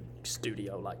big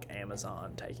studio like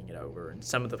Amazon taking it over. And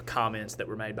some of the comments that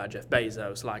were made by Jeff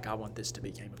Bezos, like, I want this to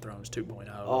be Game of Thrones 2.0.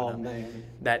 Oh, and, man.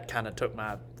 That kind of took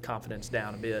my confidence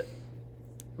down a bit.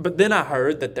 But then I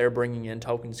heard that they're bringing in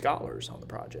Tolkien scholars on the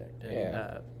project. And,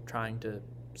 Yeah.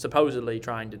 supposedly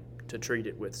trying to treat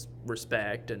it with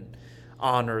respect and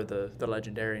honor the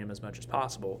legendarium as much as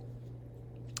possible.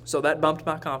 So that bumped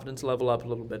my confidence level up a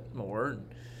little bit more. And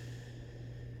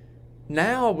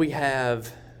now we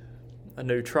have a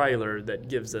new trailer that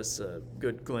gives us a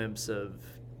good glimpse of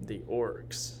the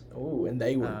orcs. Ooh, and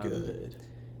they were good.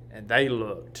 And they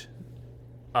looked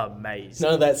amazing.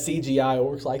 None of that CGI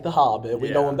orcs like The Hobbit. We're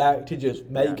Yeah. going back to just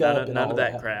makeup and none all of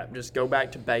that crap. Just go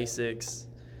back to basics.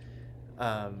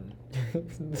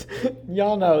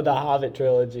 Y'all know the Hobbit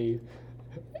trilogy.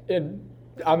 We do.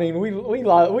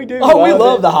 Oh, we love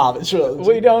love it. the Hobbit trilogy.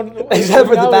 We don't. Except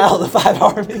for we the know Battle of it's- the Five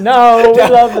Armies. No, we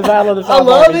love the Battle of the I Five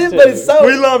love Armies it, but too. it's so.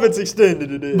 love its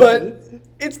extended edition. But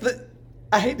it's the.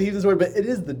 I hate to use this word, but it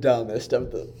is the dumbest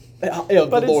of the. But the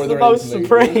it's Lord of the the most Rings movies.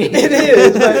 supreme. It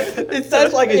is. But it's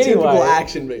such like a typical Anyway.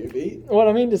 action movie. What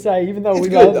I mean to say, even though It's we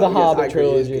good, love though. the Yes, I Hobbit agree,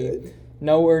 it's trilogy, good.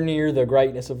 nowhere near the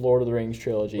greatness of Lord of the Rings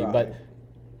trilogy. Right. But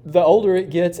the older it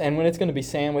gets, and when it's going to be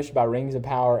sandwiched by Rings of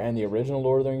Power and the original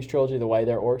Lord of the Rings trilogy, the way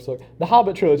their orcs look, the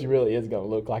Hobbit trilogy really is going to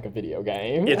look like a video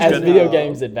game as video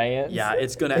games advance. Yeah,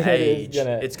 it's going to age.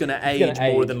 It's going to age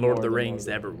more than Lord of the Rings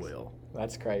ever will.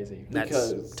 That's crazy.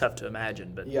 That's tough to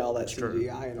imagine, but yeah, all that it's true.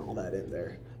 CGI and all that in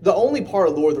there. The only part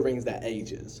of Lord of the Rings that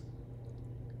ages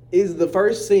is the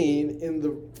first scene in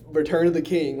the Return of the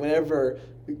King, whenever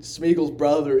Smeagol's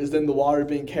brother is in the water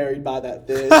being carried by that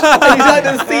fish. And he's like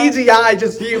the CGI,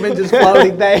 just human, just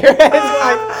floating there.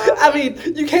 It's like, I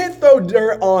mean, you can't throw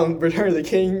dirt on Return of the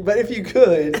King, but if you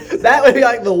could, that would be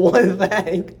like the one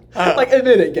thing. Like,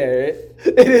 admit it, Garrett.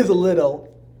 It is a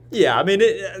little. Yeah, I mean,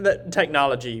 the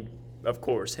technology, of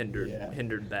course, hindered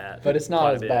that. But it's not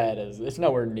quite a as bit. bad as, it's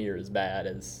nowhere near as bad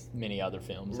as many other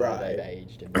films that Right. they've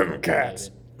aged. And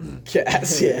Cats.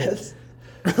 Yes, yes.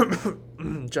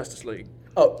 Justice League.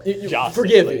 Oh, Justice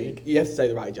forgive League. me. You have to say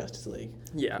the right Justice League.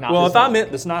 Yeah. Not Well, the if I Snyder.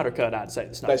 meant the Snyder Cut, I'd say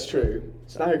the Snyder That's true.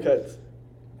 Snyder Cut's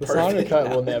The Snyder perfect. Cut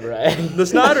will never age. The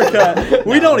Snyder Cut.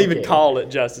 We No, don't I'm even kidding. call it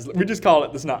Justice League. We just call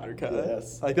it the Snyder Cut.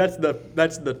 Yes. Like that's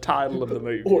the title of the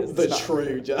movie. Or is the Snyder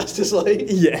true Justice League.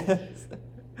 Yes.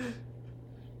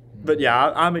 But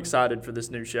yeah, I'm excited for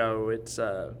this new show. It's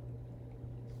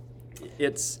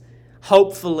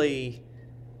hopefully,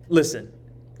 listen,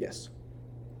 Yes.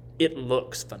 it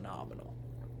looks phenomenal.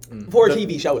 For a The-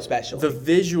 TV show especially. The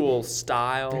visual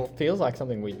style, It feels like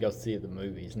something we'd go see at the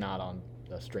movies, not on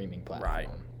a streaming platform. right?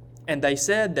 And they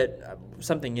said that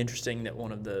something interesting that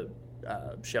one of the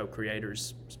show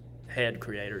head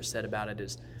creators said about it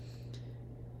is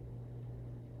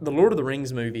the Lord of the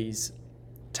Rings movies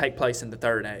take place in the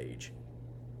Third Age,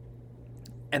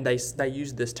 and they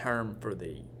use this term for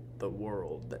the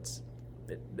world that's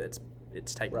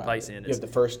taking Right. place in. You have the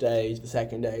first age, the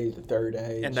second age, the third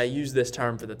age. And they use this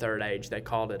term for the Third Age. They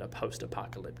called it a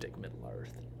post-apocalyptic Middle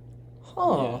Earth,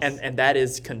 Huh. and that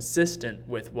is consistent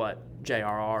with what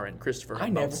J.R.R. and Christopher I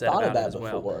have never both said thought of about it that as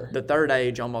well. before. The Third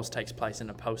Age almost takes place in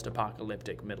a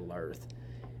post-apocalyptic Middle Earth,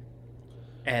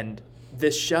 and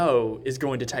this show is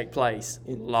going to take place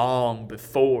long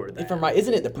before that. If I'm right,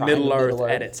 isn't it the prime Middle of Earth Middle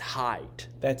Earth? at its height,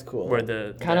 That's cool. where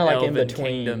the Kind of like in elven between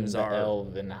kingdoms the are.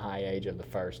 elf and the high age of the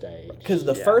first age. Because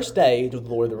the Yeah. first age of the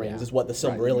Lord of the Rings Yeah. is what the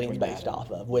Right, Silmarillion's between based that off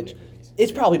and of, which the movies.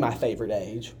 is probably my favorite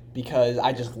age because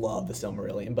I just love the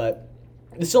Silmarillion. But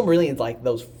the Silmarillion's like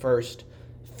those first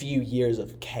few years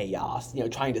of chaos,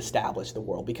 trying to establish the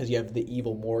world because you have the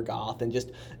evil Morgoth and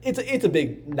just it's a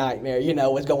big nightmare,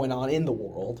 what's going on in the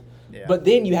world. Yeah. But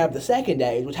then you have the second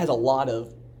age, which has a lot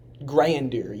of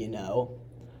grandeur,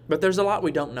 But there's a lot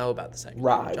we don't know about the second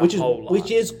Right, age, a which whole lot.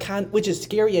 which is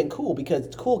scary and cool because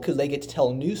it's cool because they get to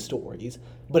tell new stories,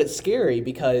 but it's scary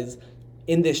because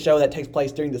in this show that takes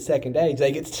place during the second age,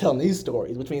 they get to tell new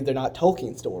stories, which means they're not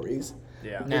Tolkien stories.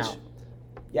 Yeah. Now,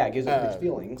 Yeah, it gives us mixed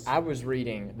feelings. I was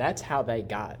reading, that's how they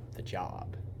got the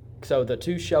job. So the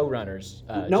two showrunners,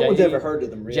 No one's ever heard of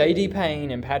them, really. J.D.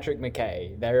 Payne and Patrick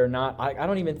McKay, they're not, I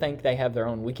don't even think they have their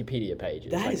own Wikipedia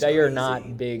pages. That Like, is they are crazy.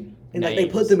 not big And like, they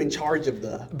names. put them in charge of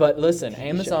the. But listen,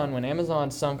 when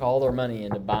Amazon sunk all their money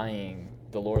into buying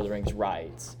the Lord of the Rings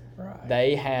rights, Right.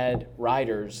 they had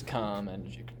writers come and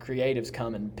creatives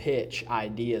come and pitch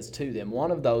ideas to them.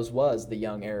 One of those was the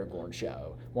Young Aragorn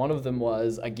show. One of them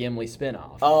was a Gimli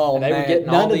spinoff. Oh, And they were man, getting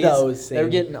none all of these, those They were seem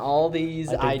getting all these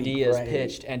like they'd be ideas great.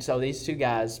 pitched, and so these two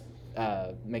guys,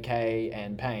 McKay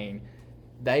and Payne,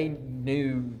 they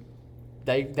knew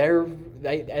they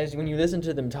as when you listen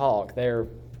to them talk, they're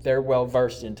well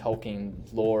versed in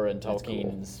Tolkien's lore and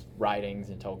Tolkien's writings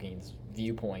and Tolkien's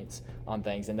viewpoints on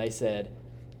things, and they said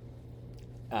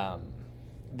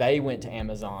they went to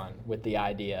Amazon with the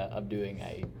idea of doing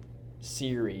a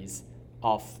series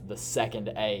off the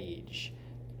Second Age,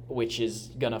 which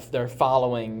is they're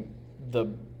following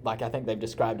I think they've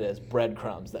described it as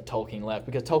breadcrumbs that Tolkien left,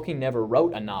 because Tolkien never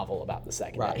wrote a novel about the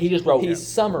Second Right, Age. he just wrote- He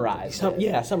summarized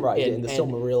it. Summarized it in the And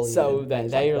Silmarillion. So and that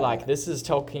things they are that. like, this is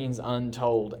Tolkien's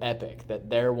untold epic that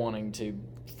they're wanting to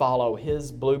follow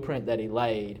his blueprint that he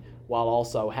laid, while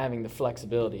also having the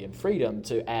flexibility and freedom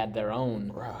to add their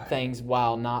own Right. things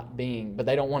while not being, but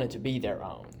they don't want it to be their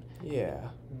own. Yeah.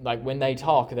 Like when they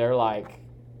talk, they're like,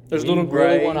 There's a "We little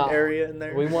really gray wanna- area in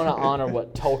there." We want to honor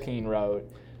what Tolkien wrote.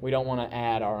 We don't want to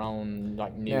add our own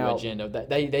new Now- agenda.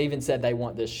 They even said they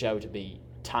want this show to be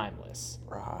timeless.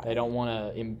 Right. They don't want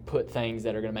to input things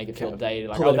that are going to make it feel Kind of dated.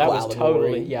 Like, oh, that political was allegory.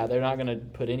 totally, yeah, they're not going to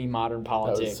put any modern That was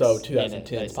politics so in it,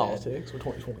 2010 they said. politics or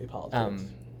 2020 politics.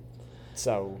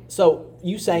 So, So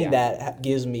you saying Yeah. that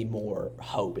gives me more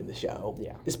hope in the show.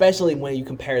 Yeah. Especially when you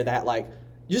compare that, like,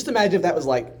 just imagine if that was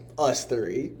like us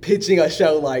three pitching a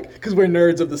show like, because we're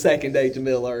nerds of the second age of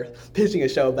Middle Earth, pitching a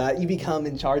show about you become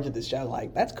in charge of the show.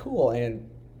 Like, that's cool. And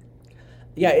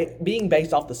yeah, it being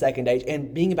based off the second age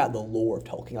and being about the lore of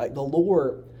Tolkien. Like, the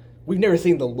lore, we've never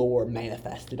seen the lore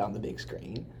manifested on the big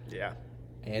screen. Yeah.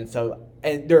 And so,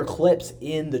 and there are clips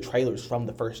in the trailers from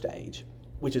the first age,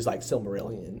 which is like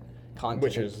Silmarillion content.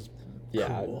 Which is,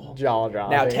 cool. jaw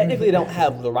dropping. Now, technically, they don't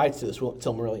have the rights to this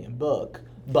Silmarillion book,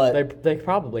 but They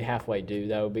probably halfway do,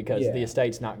 though, because Yeah. the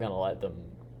estate's not going to let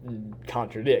them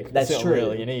contradict That's the true.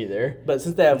 Silmarillion either. but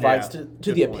since they have Yeah, rights to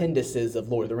good the point. appendices of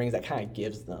Lord of the Rings, that kind of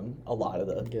gives them a lot of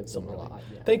the Gives them a Silmarillion. lot,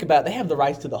 yeah. Think about it, they have the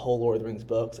rights to the whole Lord of the Rings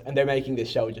books, and they're making this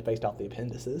show just based off the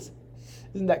appendices.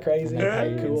 Isn't that crazy? They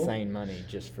pay Cool. insane money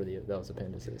just for those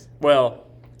appendices. Well,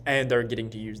 and they're getting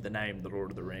to use the name The Lord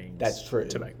of the Rings. That's true.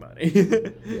 To make money.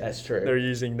 That's true. They're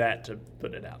using that to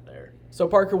put it out there. So,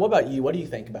 Parker, what about you? What do you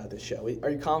think about this show? Are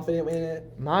you confident in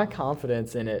it? My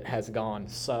confidence in it has gone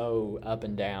so up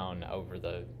and down over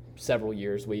the several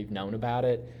years we've known about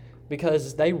it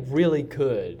because they really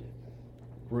could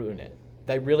ruin it.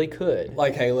 They really could.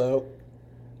 Like Halo?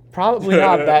 Probably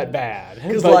not that bad.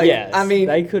 'Cause, But like, yes, I mean-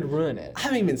 they could ruin it. I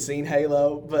haven't even seen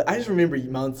Halo, but I just remember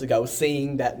months ago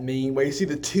seeing that meme where you see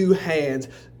the two hands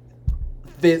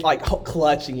like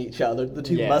clutching each other, the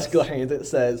two Yes. muscular hands. That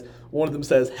says, one of them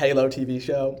says Halo TV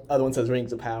show, other one says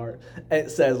Rings of Power, and it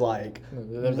says like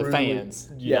They're the ruined- fans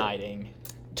yeah, uniting.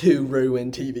 two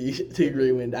ruined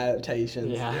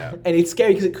adaptations. Yeah. And it's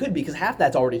scary because it could be, because half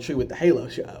that's already true with the Halo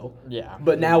show. Yeah.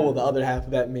 But now will the other half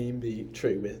of that meme be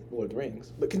true with Lord of the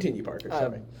Rings? But continue, Parker.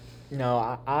 Sorry.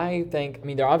 No, I think, I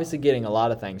mean, they're obviously getting a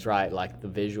lot of things right, like the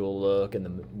visual look and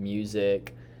the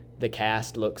music. The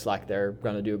cast looks like they're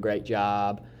going to do a great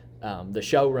job. The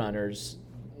showrunners,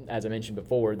 as I mentioned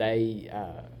before, They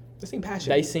seem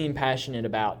passionate. they seem passionate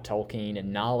about Tolkien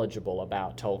and knowledgeable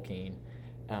about Tolkien,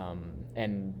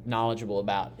 and knowledgeable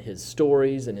about his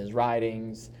stories and his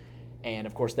writings. And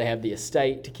of course, they have the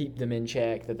estate to keep them in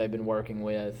check that they've been working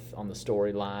with on the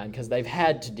storyline, because they've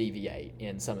had to deviate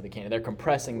in some of the canon. They're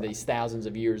compressing these thousands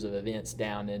of years of events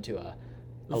down into a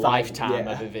lifetime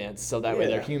yeah. of events, so that way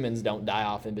their Yeah. humans don't die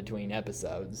off in between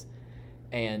episodes.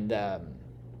 And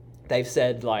they've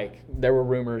said, like, there were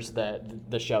rumors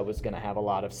that the show was going to have a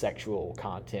lot of sexual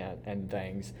content and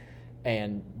things.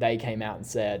 And they came out and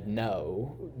said,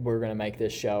 no, we're going to make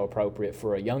this show appropriate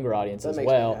for a younger audience That as makes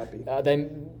me well. happy. They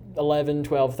 11,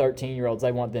 12, 13-year-olds,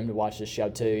 they want them to watch this show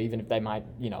too, even if they might,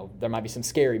 there might be some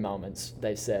scary moments,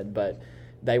 they said, but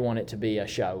they want it to be a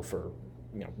show for,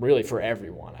 really for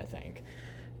everyone, I think.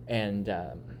 And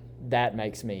that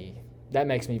makes me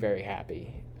very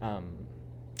happy.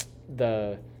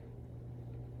 The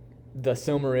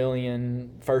Silmarillion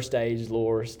first age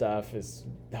lore stuff is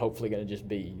hopefully going to just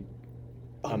be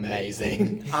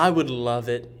amazing. I would love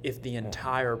it if the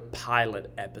entire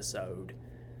pilot episode,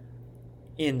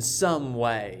 in some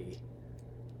way,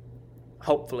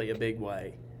 hopefully a big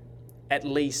way, at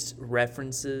least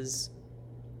references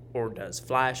or does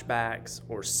flashbacks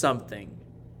or something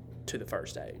to the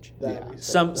first age. That'd be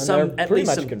Some And they're at pretty least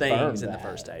much some confirmed things in the that,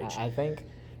 first age. I think,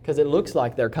 because it looks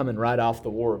like they're coming right off the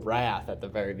War of Wrath at the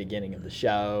very beginning of the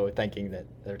show, thinking that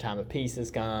their time of peace has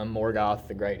come, Morgoth,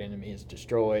 the great enemy, is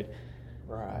destroyed.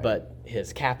 Right. But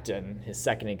his captain, his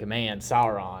second in command,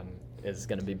 Sauron, is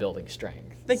going to be building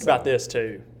strength. Think about this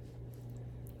too.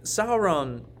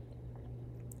 Sauron,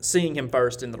 seeing him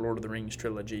first in the Lord of the Rings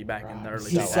trilogy back in the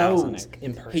early He's so 2000s,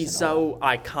 impersonal. he's so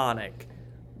iconic,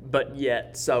 but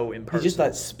yet so impersonal. He's just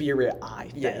that spirit eye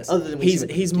thing. Yes, Other than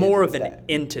he's more of an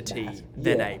entity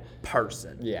than Yeah. a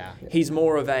person. Yeah. He's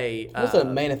more of a Almost a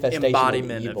manifestation of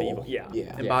embodiment of evil. evil. Yeah,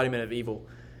 Yeah. embodiment of evil.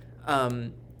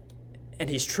 And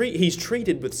he's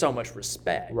treated with so much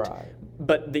respect. Right.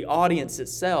 But the audience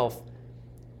itself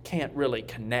can't really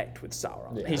connect with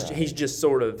Sauron. Yeah. He's just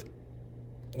sort of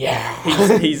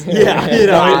Yeah. he's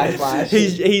Eyes flashing.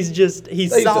 he's just They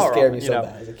used to Sauron. scare me you so know.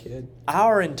 bad as a kid.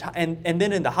 Our entire and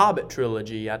then in the Hobbit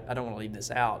trilogy, I don't want to leave this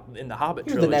out. In the Hobbit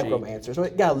He was the trilogy, necromancer, so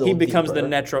it got a little he becomes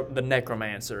deeper. the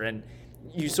necromancer, and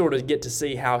you sort of get to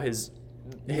see how his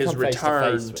come face to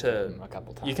return face with to him a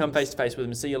couple you come times. face to face with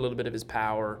him, see a little bit of his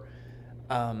power.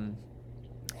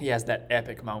 He has that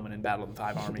epic moment in Battle of the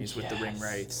Five Armies with the Ring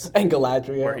Wraiths, And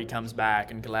Galadriel. where he comes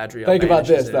back and Galadriel. Think about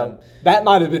banishes this, him. though. That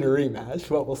might have been a rematch,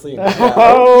 what we'll see in the show.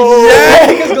 Oh,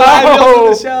 Yeah, because Galadriel's in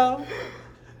the show.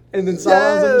 And then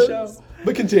Sauron's in the show.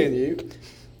 But continue.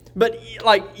 But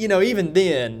even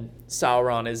then,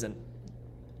 Sauron isn't,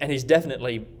 and he's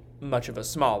definitely much of a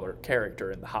smaller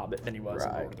character in The Hobbit than he was in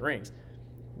Right. Lord of the Rings.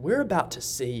 We're about to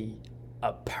see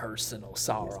a personal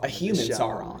Sauron. A in human this show.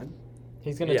 Sauron.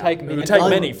 He's going to Yeah. take It many would take forms.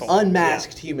 many forms.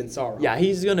 Unmasked human Sauron. Yeah,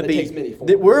 he's going to That be. takes many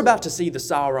forms. We're about to see the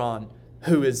Sauron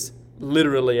who is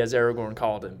literally, as Aragorn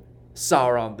called him,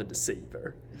 Sauron the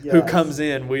Deceiver, who Yes. comes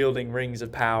in wielding rings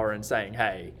of power and saying,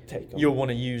 "Hey, Take 'em." you'll want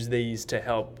to use these to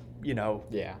help, you know,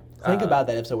 Yeah. Think about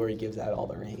that episode where he gives out all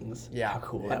the rings. yeah, How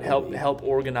cool and that help would be. help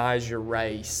organize your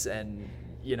race and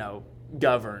you know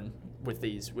govern with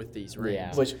these rings."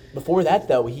 Yeah. Which before that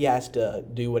though, he has to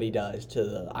do what he does to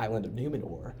the island of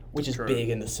Numenor, which is True. big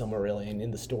in the Silmarillion, in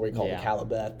the story called Yeah. the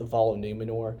Calibeth, the Fall of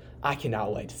Numenor. I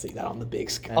cannot wait to see that on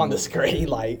the on the screen.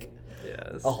 Like,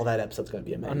 Yes. oh, that episode's gonna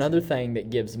be amazing. Another thing that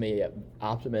gives me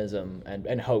optimism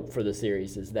and hope for the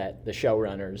series is that the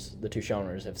showrunners, the two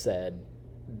showrunners, have said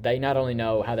they not only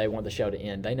know how they want the show to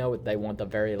end, they know what they want the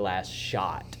very last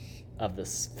shot of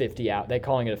this 50-hour. They're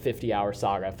calling it a 50-hour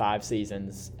saga, 5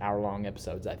 seasons, hour-long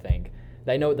episodes, I think.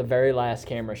 They know what the very last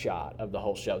camera shot of the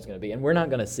whole show is going to be, and we're not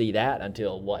going to see that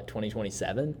until what,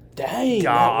 2027? Dang,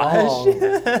 Gosh.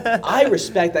 that long. I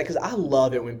respect that because I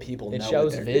love it when people It know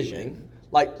shows what they're vision. doing.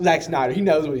 Like Zack Snyder, he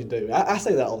knows what he's doing. I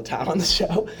say that all the time on the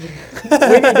show.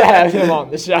 We need to have him on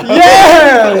the show.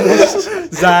 Yes!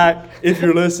 Zach, if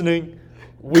you're listening,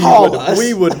 Call us.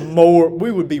 we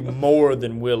would be more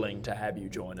than willing to have you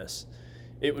join us.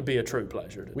 It would be a true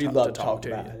pleasure to, We'd talk, love to to talk talk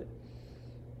to about you. it.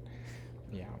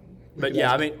 Yeah. But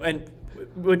yeah, I mean, and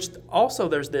which also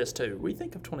there's this too. We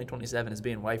think of 2027 as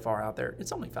being way far out there.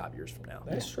 It's only 5 years from now.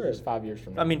 That's true. It's 5 years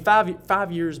from now. I mean,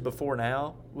 5 years before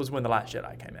now was when The Last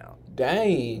Jedi came out.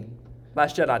 Dang.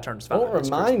 Last Jedi turns 5. Don't this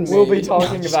remind Christmas. me. We'll be No,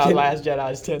 talking I'm just about kidding. Last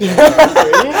Jedi's 10th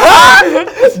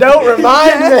anniversary. Don't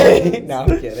remind me. No,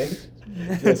 I'm kidding.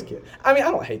 Just kidding. I mean,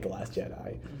 I don't hate The Last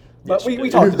Jedi. But Yes, we you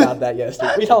do. talked about that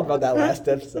yesterday. We talked about that last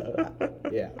episode.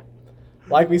 Yeah.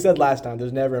 Like we said last time,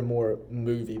 there's never a more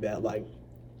movie that, like,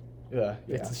 yeah.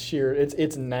 It's sheer.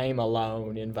 Its name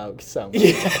alone invokes so much.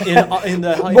 in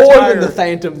the More entire, than The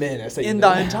Phantom Menace. in even.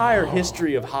 the entire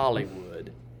history of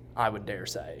Hollywood, I would dare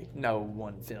say, no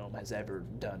one film has ever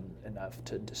done enough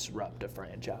to disrupt a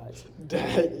franchise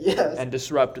Yes. and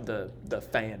disrupt the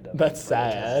fandom. That's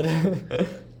sad.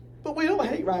 But we don't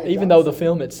hate Ryan Even though the Johnson.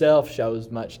 film itself shows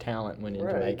much talent went into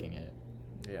Right. making it.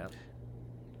 Yeah.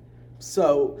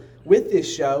 So with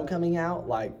this show coming out,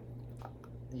 like,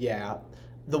 yeah,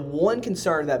 the one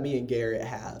concern that me and Garrett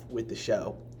have with the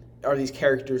show are these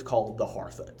characters called the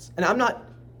Harfoots, and I'm not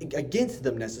against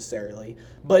them necessarily,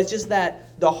 but it's just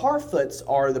that the Harfoots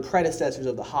are the predecessors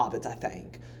of the Hobbits, I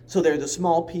think. So they're the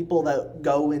small people that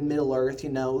go in Middle Earth,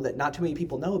 you know, that not too many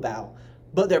people know about,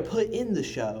 but they're put in the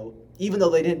show, even though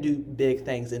they didn't do big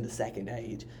things in the Second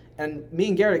Age. And me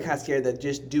and Garrett are kind of scared that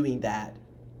just doing that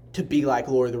to be like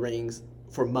Lord of the Rings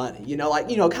for money. You know,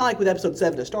 kind of like with episode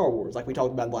 7 of Star Wars, like we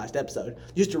talked about in the last episode,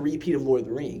 just a repeat of Lord of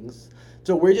the Rings.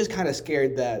 So we're just kind of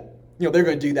scared that, they're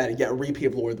going to do that and get a repeat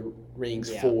of Lord of the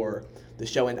Rings Yeah. for the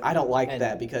show. And I don't like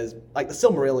that because, like, the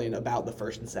Silmarillion about the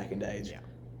First and Second Age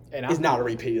And is not a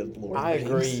repeat of Lord of the I Rings.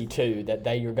 agree too that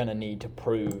they are going to need to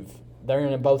prove. They're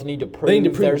going to both need to prove, need to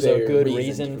prove there's a their good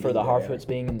reasons reason for for the being there. Harfoots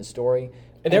being in the story.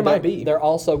 And there might they're- be. They're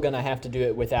also going to have to do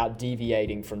it without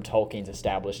deviating from Tolkien's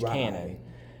established Right. canon.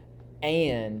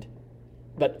 And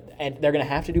they're going to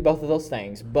have to do both of those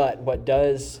things. But what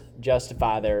does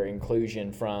justify their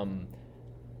inclusion from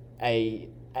a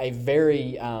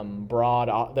very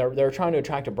broad, they're trying to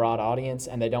attract a broad audience,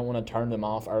 and they don't want to turn them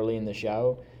off early in the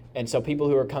show. And so people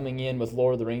who are coming in with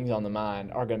Lord of the Rings on the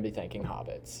mind are going to be thinking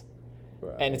Hobbits.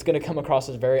 And it's going to come across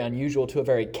as very unusual to a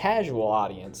very casual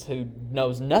audience who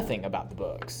knows nothing about the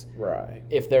books Right.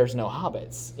 if there's no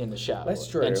hobbits in the show. That's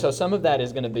true. And so some of that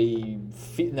is going to be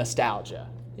nostalgia.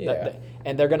 Yeah.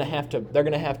 And they're going to have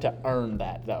to earn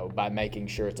that though by making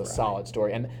sure it's a solid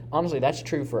story. And honestly, that's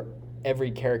true for every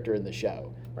character in the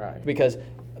show. Right. Because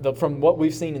from what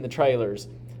we've seen in the trailers,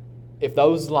 if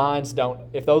those lines that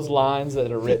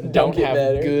are written Don't don't get have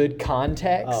better. good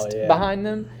context Oh, yeah. behind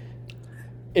them,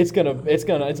 it's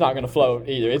not gonna float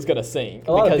either. It's gonna sink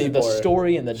A lot of because the people are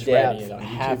story and the shredding depth it on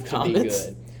have YouTube to comments.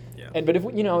 be good. Yeah. And but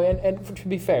if to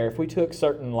be fair, if we took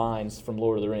certain lines from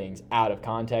Lord of the Rings out of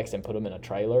context and put them in a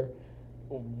trailer,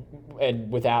 and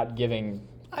without giving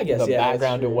I guess, the yeah, that's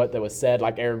background to true. what that was said,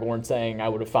 like Aragorn saying, "I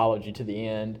would have followed you to the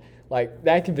end." Like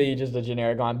that can be just a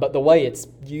generic line, but the way it's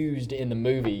used in the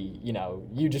movie,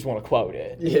 you just want to quote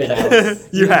it. Yeah.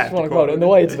 You have just to want to quote quote it, and the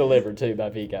way it's delivered too by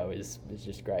Vigo is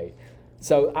just great.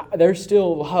 So there's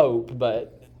still hope,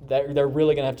 but they're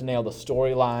really going to have to nail the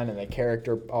storyline and the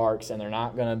character arcs, and they're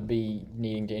not going to be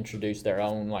needing to introduce their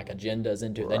own agendas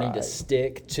into it. They need to Right.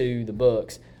 stick to the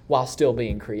books while still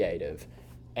being creative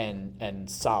and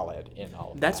solid in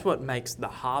all of That's that. what makes The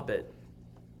Hobbit,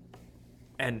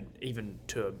 and even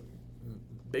to a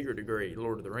bigger degree,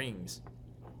 Lord of the Rings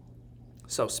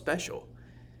so special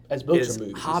As books is or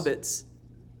movies? Hobbits,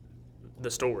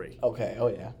 the story. Okay. Oh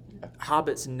yeah.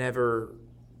 Hobbits never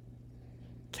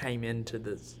came into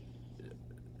this.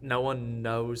 No one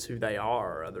knows who they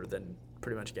are other than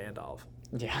pretty much Gandalf.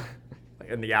 Yeah. Like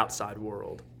in the outside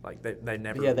world, like they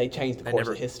never. Yeah, they changed the they course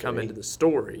never of history. come into the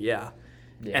story. Yeah.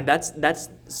 Yeah. And that's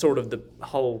sort of the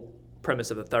whole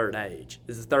premise of the Third Age.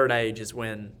 Is the Third Age is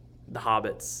when the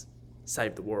hobbits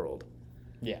save the world.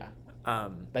 Yeah.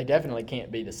 Um, They definitely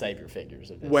can't be the savior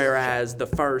figures of this. Whereas the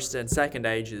First and Second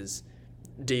Ages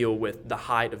deal with the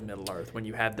height of Middle Earth, when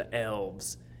you have the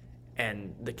elves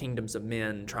and the kingdoms of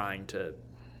men trying to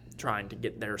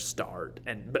get their start,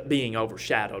 but being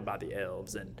overshadowed by the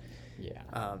elves. And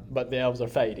Yeah. But the elves are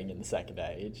fading in the Second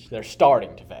Age. They're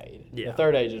starting to fade. Yeah. The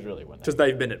Third Age is really when because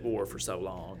they've been at war for so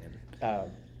long.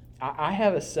 And I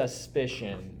have a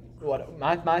suspicion. What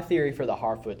my theory for the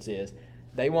Harfoots is,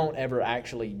 they won't ever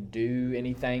actually do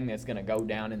anything that's going to go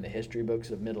down in the history books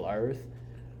of Middle Earth,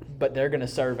 but they're going to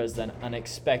serve as an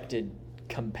unexpected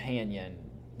companion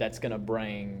that's going to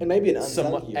bring And maybe an some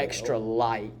unsung hero. extra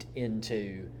light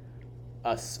into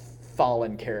us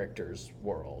fallen characters'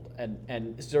 world,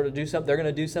 and sort of do something. They're going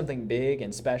to do something big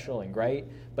and special and great,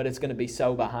 but it's going to be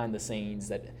so behind the scenes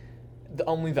that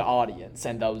only the audience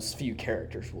and those few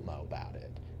characters will know about it.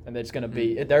 And it's going to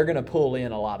be, they're going to pull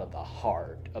in a lot of the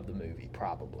heart of the movie,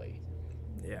 probably.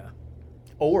 yeah,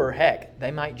 Or heck,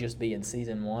 they might just be in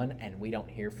season 1 and we don't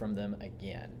hear from them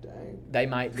again. Dang. They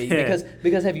might be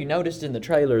because have you noticed in the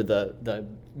trailer the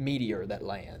meteor that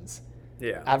lands?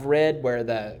 yeah. I've read where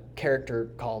the character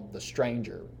called the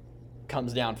Stranger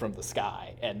comes down from the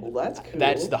sky, and Well, that's cool.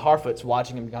 that's the Harfoots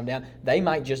watching him come down. They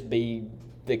might just be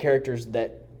the characters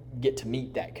that get to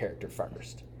meet that character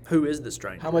first. Who is the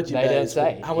stranger? How much you They bet? didn't it's-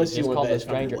 say. How much He's do you just want called to the bet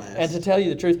from Stranger. West? And to tell you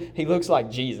the truth, he looks like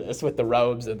Jesus with the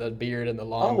robes and the beard and the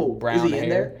long Oh, brown is he hair. in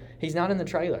there? He's not in the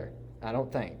trailer, I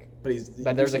don't think. But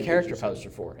But there's a he's character interesting. poster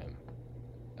for him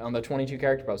on the 22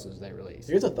 character posters they released,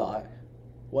 Here's a thought.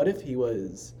 What if he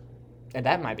was? and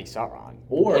that might be Sauron.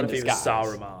 Or What in if he was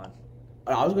disguise. Saruman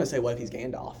I was going to say, what if he's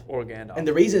Gandalf? or Gandalf? And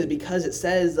the reason is because it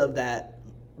says of that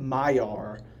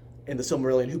Maiar in the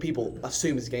Silmarillion, who people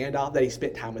assume is Gandalf, that he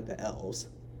spent time with the elves.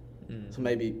 So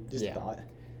maybe just Yeah. a thought.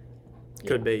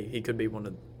 could be. He could be one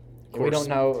of. We don't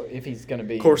know if he's going to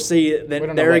be. Of course, see, We then don't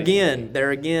know there what he's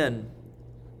gonna again,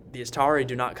 the Astari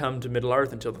do not come to Middle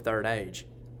Earth until the Third Age.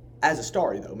 As a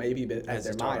story, though, maybe but as As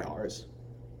their a story. Maiars.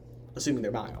 Assuming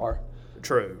they're Maiar.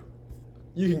 True.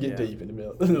 You can get Yeah. deep in the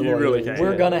middle. You really can.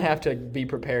 We're going to have to be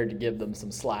prepared to give them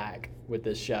some slack with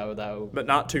this show, though. But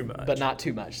not too much. But not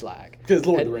too much slack. 'Cause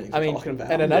Lord of And- the Rings I we're mean, talking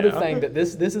about. and another Yeah. thing that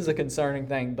this is a concerning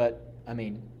thing, but I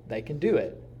mean, they can do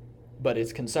it, but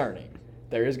it's concerning.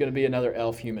 There is going to be another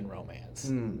elf-human romance.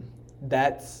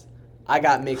 That's. I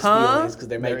got mixed Huh? feelings because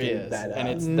they're There making is, that up.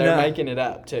 and they're No. making it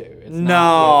up too. It's No.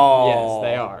 not with- yes,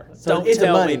 they are. So Don't it's a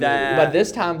tell money me movie. that. But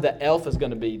this time, the elf is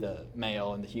going to be the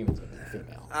male, and the human's going to be the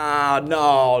female.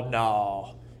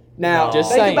 No. Now,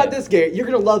 Just think saying. about this, Garrett. You're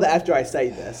gonna love it after I say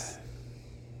this.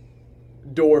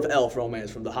 Dwarf elf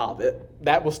romance from The Hobbit.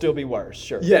 That will still be worse,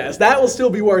 sure. Yes, that will still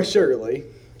be worse, surely.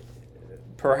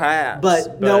 Perhaps.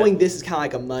 But knowing this is kind of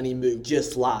like a money move,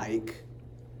 just like.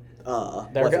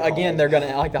 They're what's it again, called? they're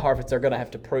gonna like the Harfots. They're gonna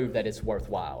have to prove that it's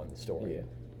worthwhile in the story. Yeah.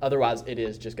 Otherwise, it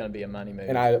is just gonna be a money move.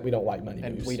 And we don't like money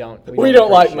And moves. we don't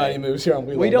like appreciate- money moves here on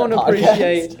we Love don't That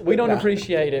appreciate Podcast. we don't No.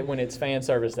 appreciate it when it's fan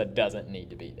service that doesn't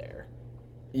need to be there.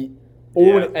 Or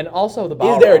Yeah. when it- And also the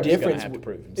is there a Balrog's difference? gonna have to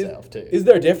prove himself too. Is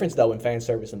there a difference though in fan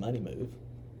service and money move?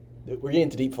 We're getting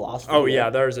into deep philosophy. Oh here. yeah,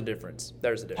 there's a difference.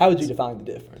 There's a difference. How would you define the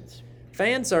difference?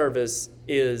 Fan service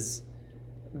is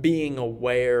being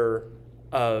aware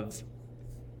of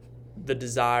the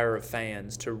desire of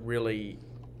fans to really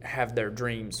have their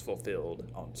dreams fulfilled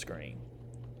on screen.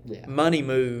 Yeah. Money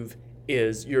move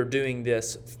is you're doing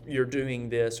this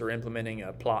or implementing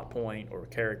a plot point or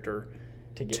character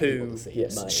To get to people to see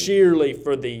Get it. money. sheerly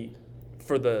for the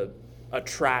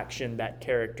attraction that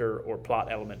character or plot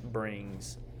element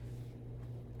brings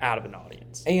out of an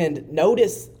audience. And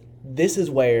notice this is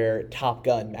where Top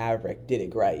Gun Maverick did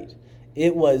it great.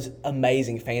 It was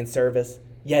amazing fan service,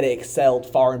 yet it excelled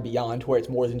far and beyond to where it's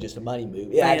more than just a money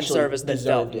move. It Fan actually service that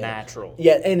felt deserved it. natural.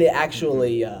 Yeah, and it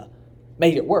actually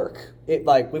made it work. It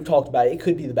like we've talked about, it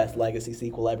could be the best legacy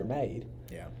sequel ever made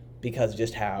Yeah. because of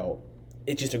just how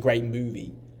it's just a great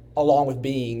movie, along with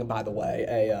being, by the way,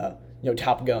 a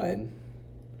Top Gun,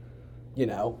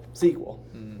 sequel.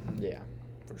 Yeah.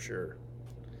 For sure.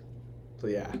 So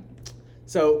yeah,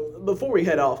 So before we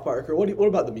head off, Parker, what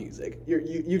about the music?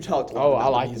 You talked a lot about I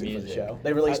like the the music music. for the show.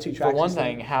 They released 2 tracks. For one you said?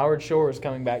 thing, Howard Shore is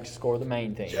coming back to score the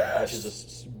main theme, Yes. which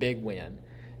is a big win.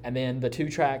 And then the 2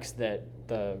 tracks that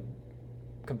the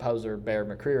composer Bear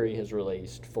McCreary has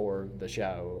released for the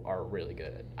show are really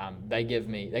good. They get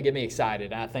me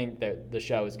excited. I think that the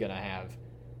show is going to have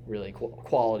really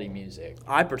quality music.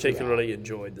 I particularly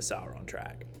enjoyed the Sauron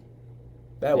track.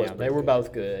 That was Yeah, they pretty were good.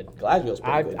 both good. Galadriel's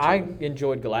pretty good, I too.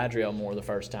 enjoyed Galadriel more the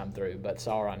first time through, but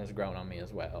Sauron has grown on me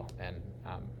as well, and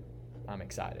I'm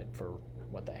excited for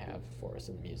what they have for us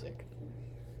in music.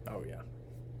 Oh yeah.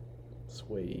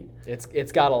 Sweet.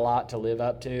 It's got a lot to live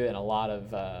up to, and a lot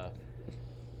of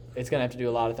it's gonna have to do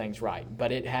a lot of things right,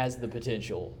 but it has the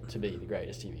potential to be the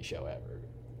greatest TV show ever.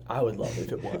 I would love if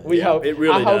it was. We hope it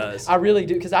really I hope, does. I really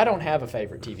do, because I don't have a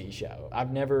favorite TV show.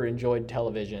 I've never enjoyed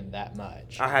television that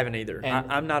much. I haven't either.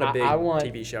 And I'm not a big I want-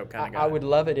 TV show kind of guy. I would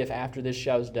love it if after this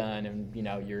show's done and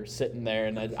you're sitting there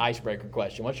and the icebreaker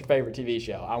question, what's your favorite TV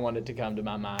show? I want it to come to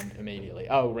my mind immediately.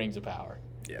 Oh, Rings of Power.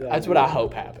 Yeah. That's what I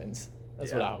hope happens.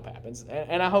 That's what Yeah. I hope happens.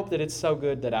 And I hope that it's so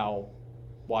good that I'll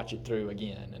watch it through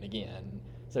again and again.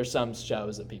 There's some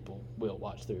shows that people will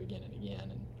watch through again and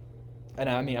again. And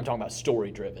I mean, I'm talking about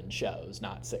story-driven shows,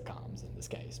 not sitcoms in this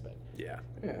case. But Yeah.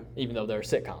 Yeah. even though there are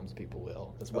sitcoms, people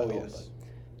will as well. yes.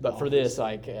 But for this,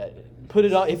 put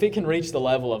it on. If it can reach the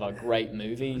level of a great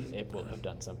movie, it will have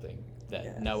done something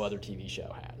that no other TV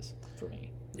show has for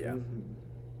me. Yeah.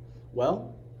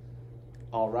 Well,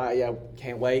 all right. Yeah,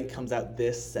 can't wait. Comes out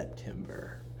this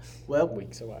September. Well,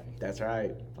 Weeks away. that's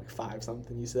right. Like 5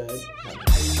 something you said.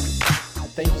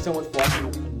 Thank you so much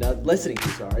for listening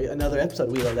to another episode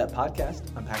of We Love That Podcast.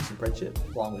 I'm Paxton Pritchett,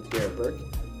 along with Garrett Burke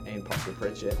and Parker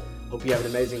Pritchett. Hope you have an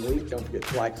amazing week. Don't forget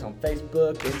to like us on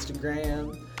Facebook,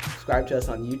 Instagram, subscribe to us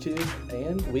on YouTube,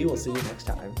 and we will see you next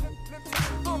time.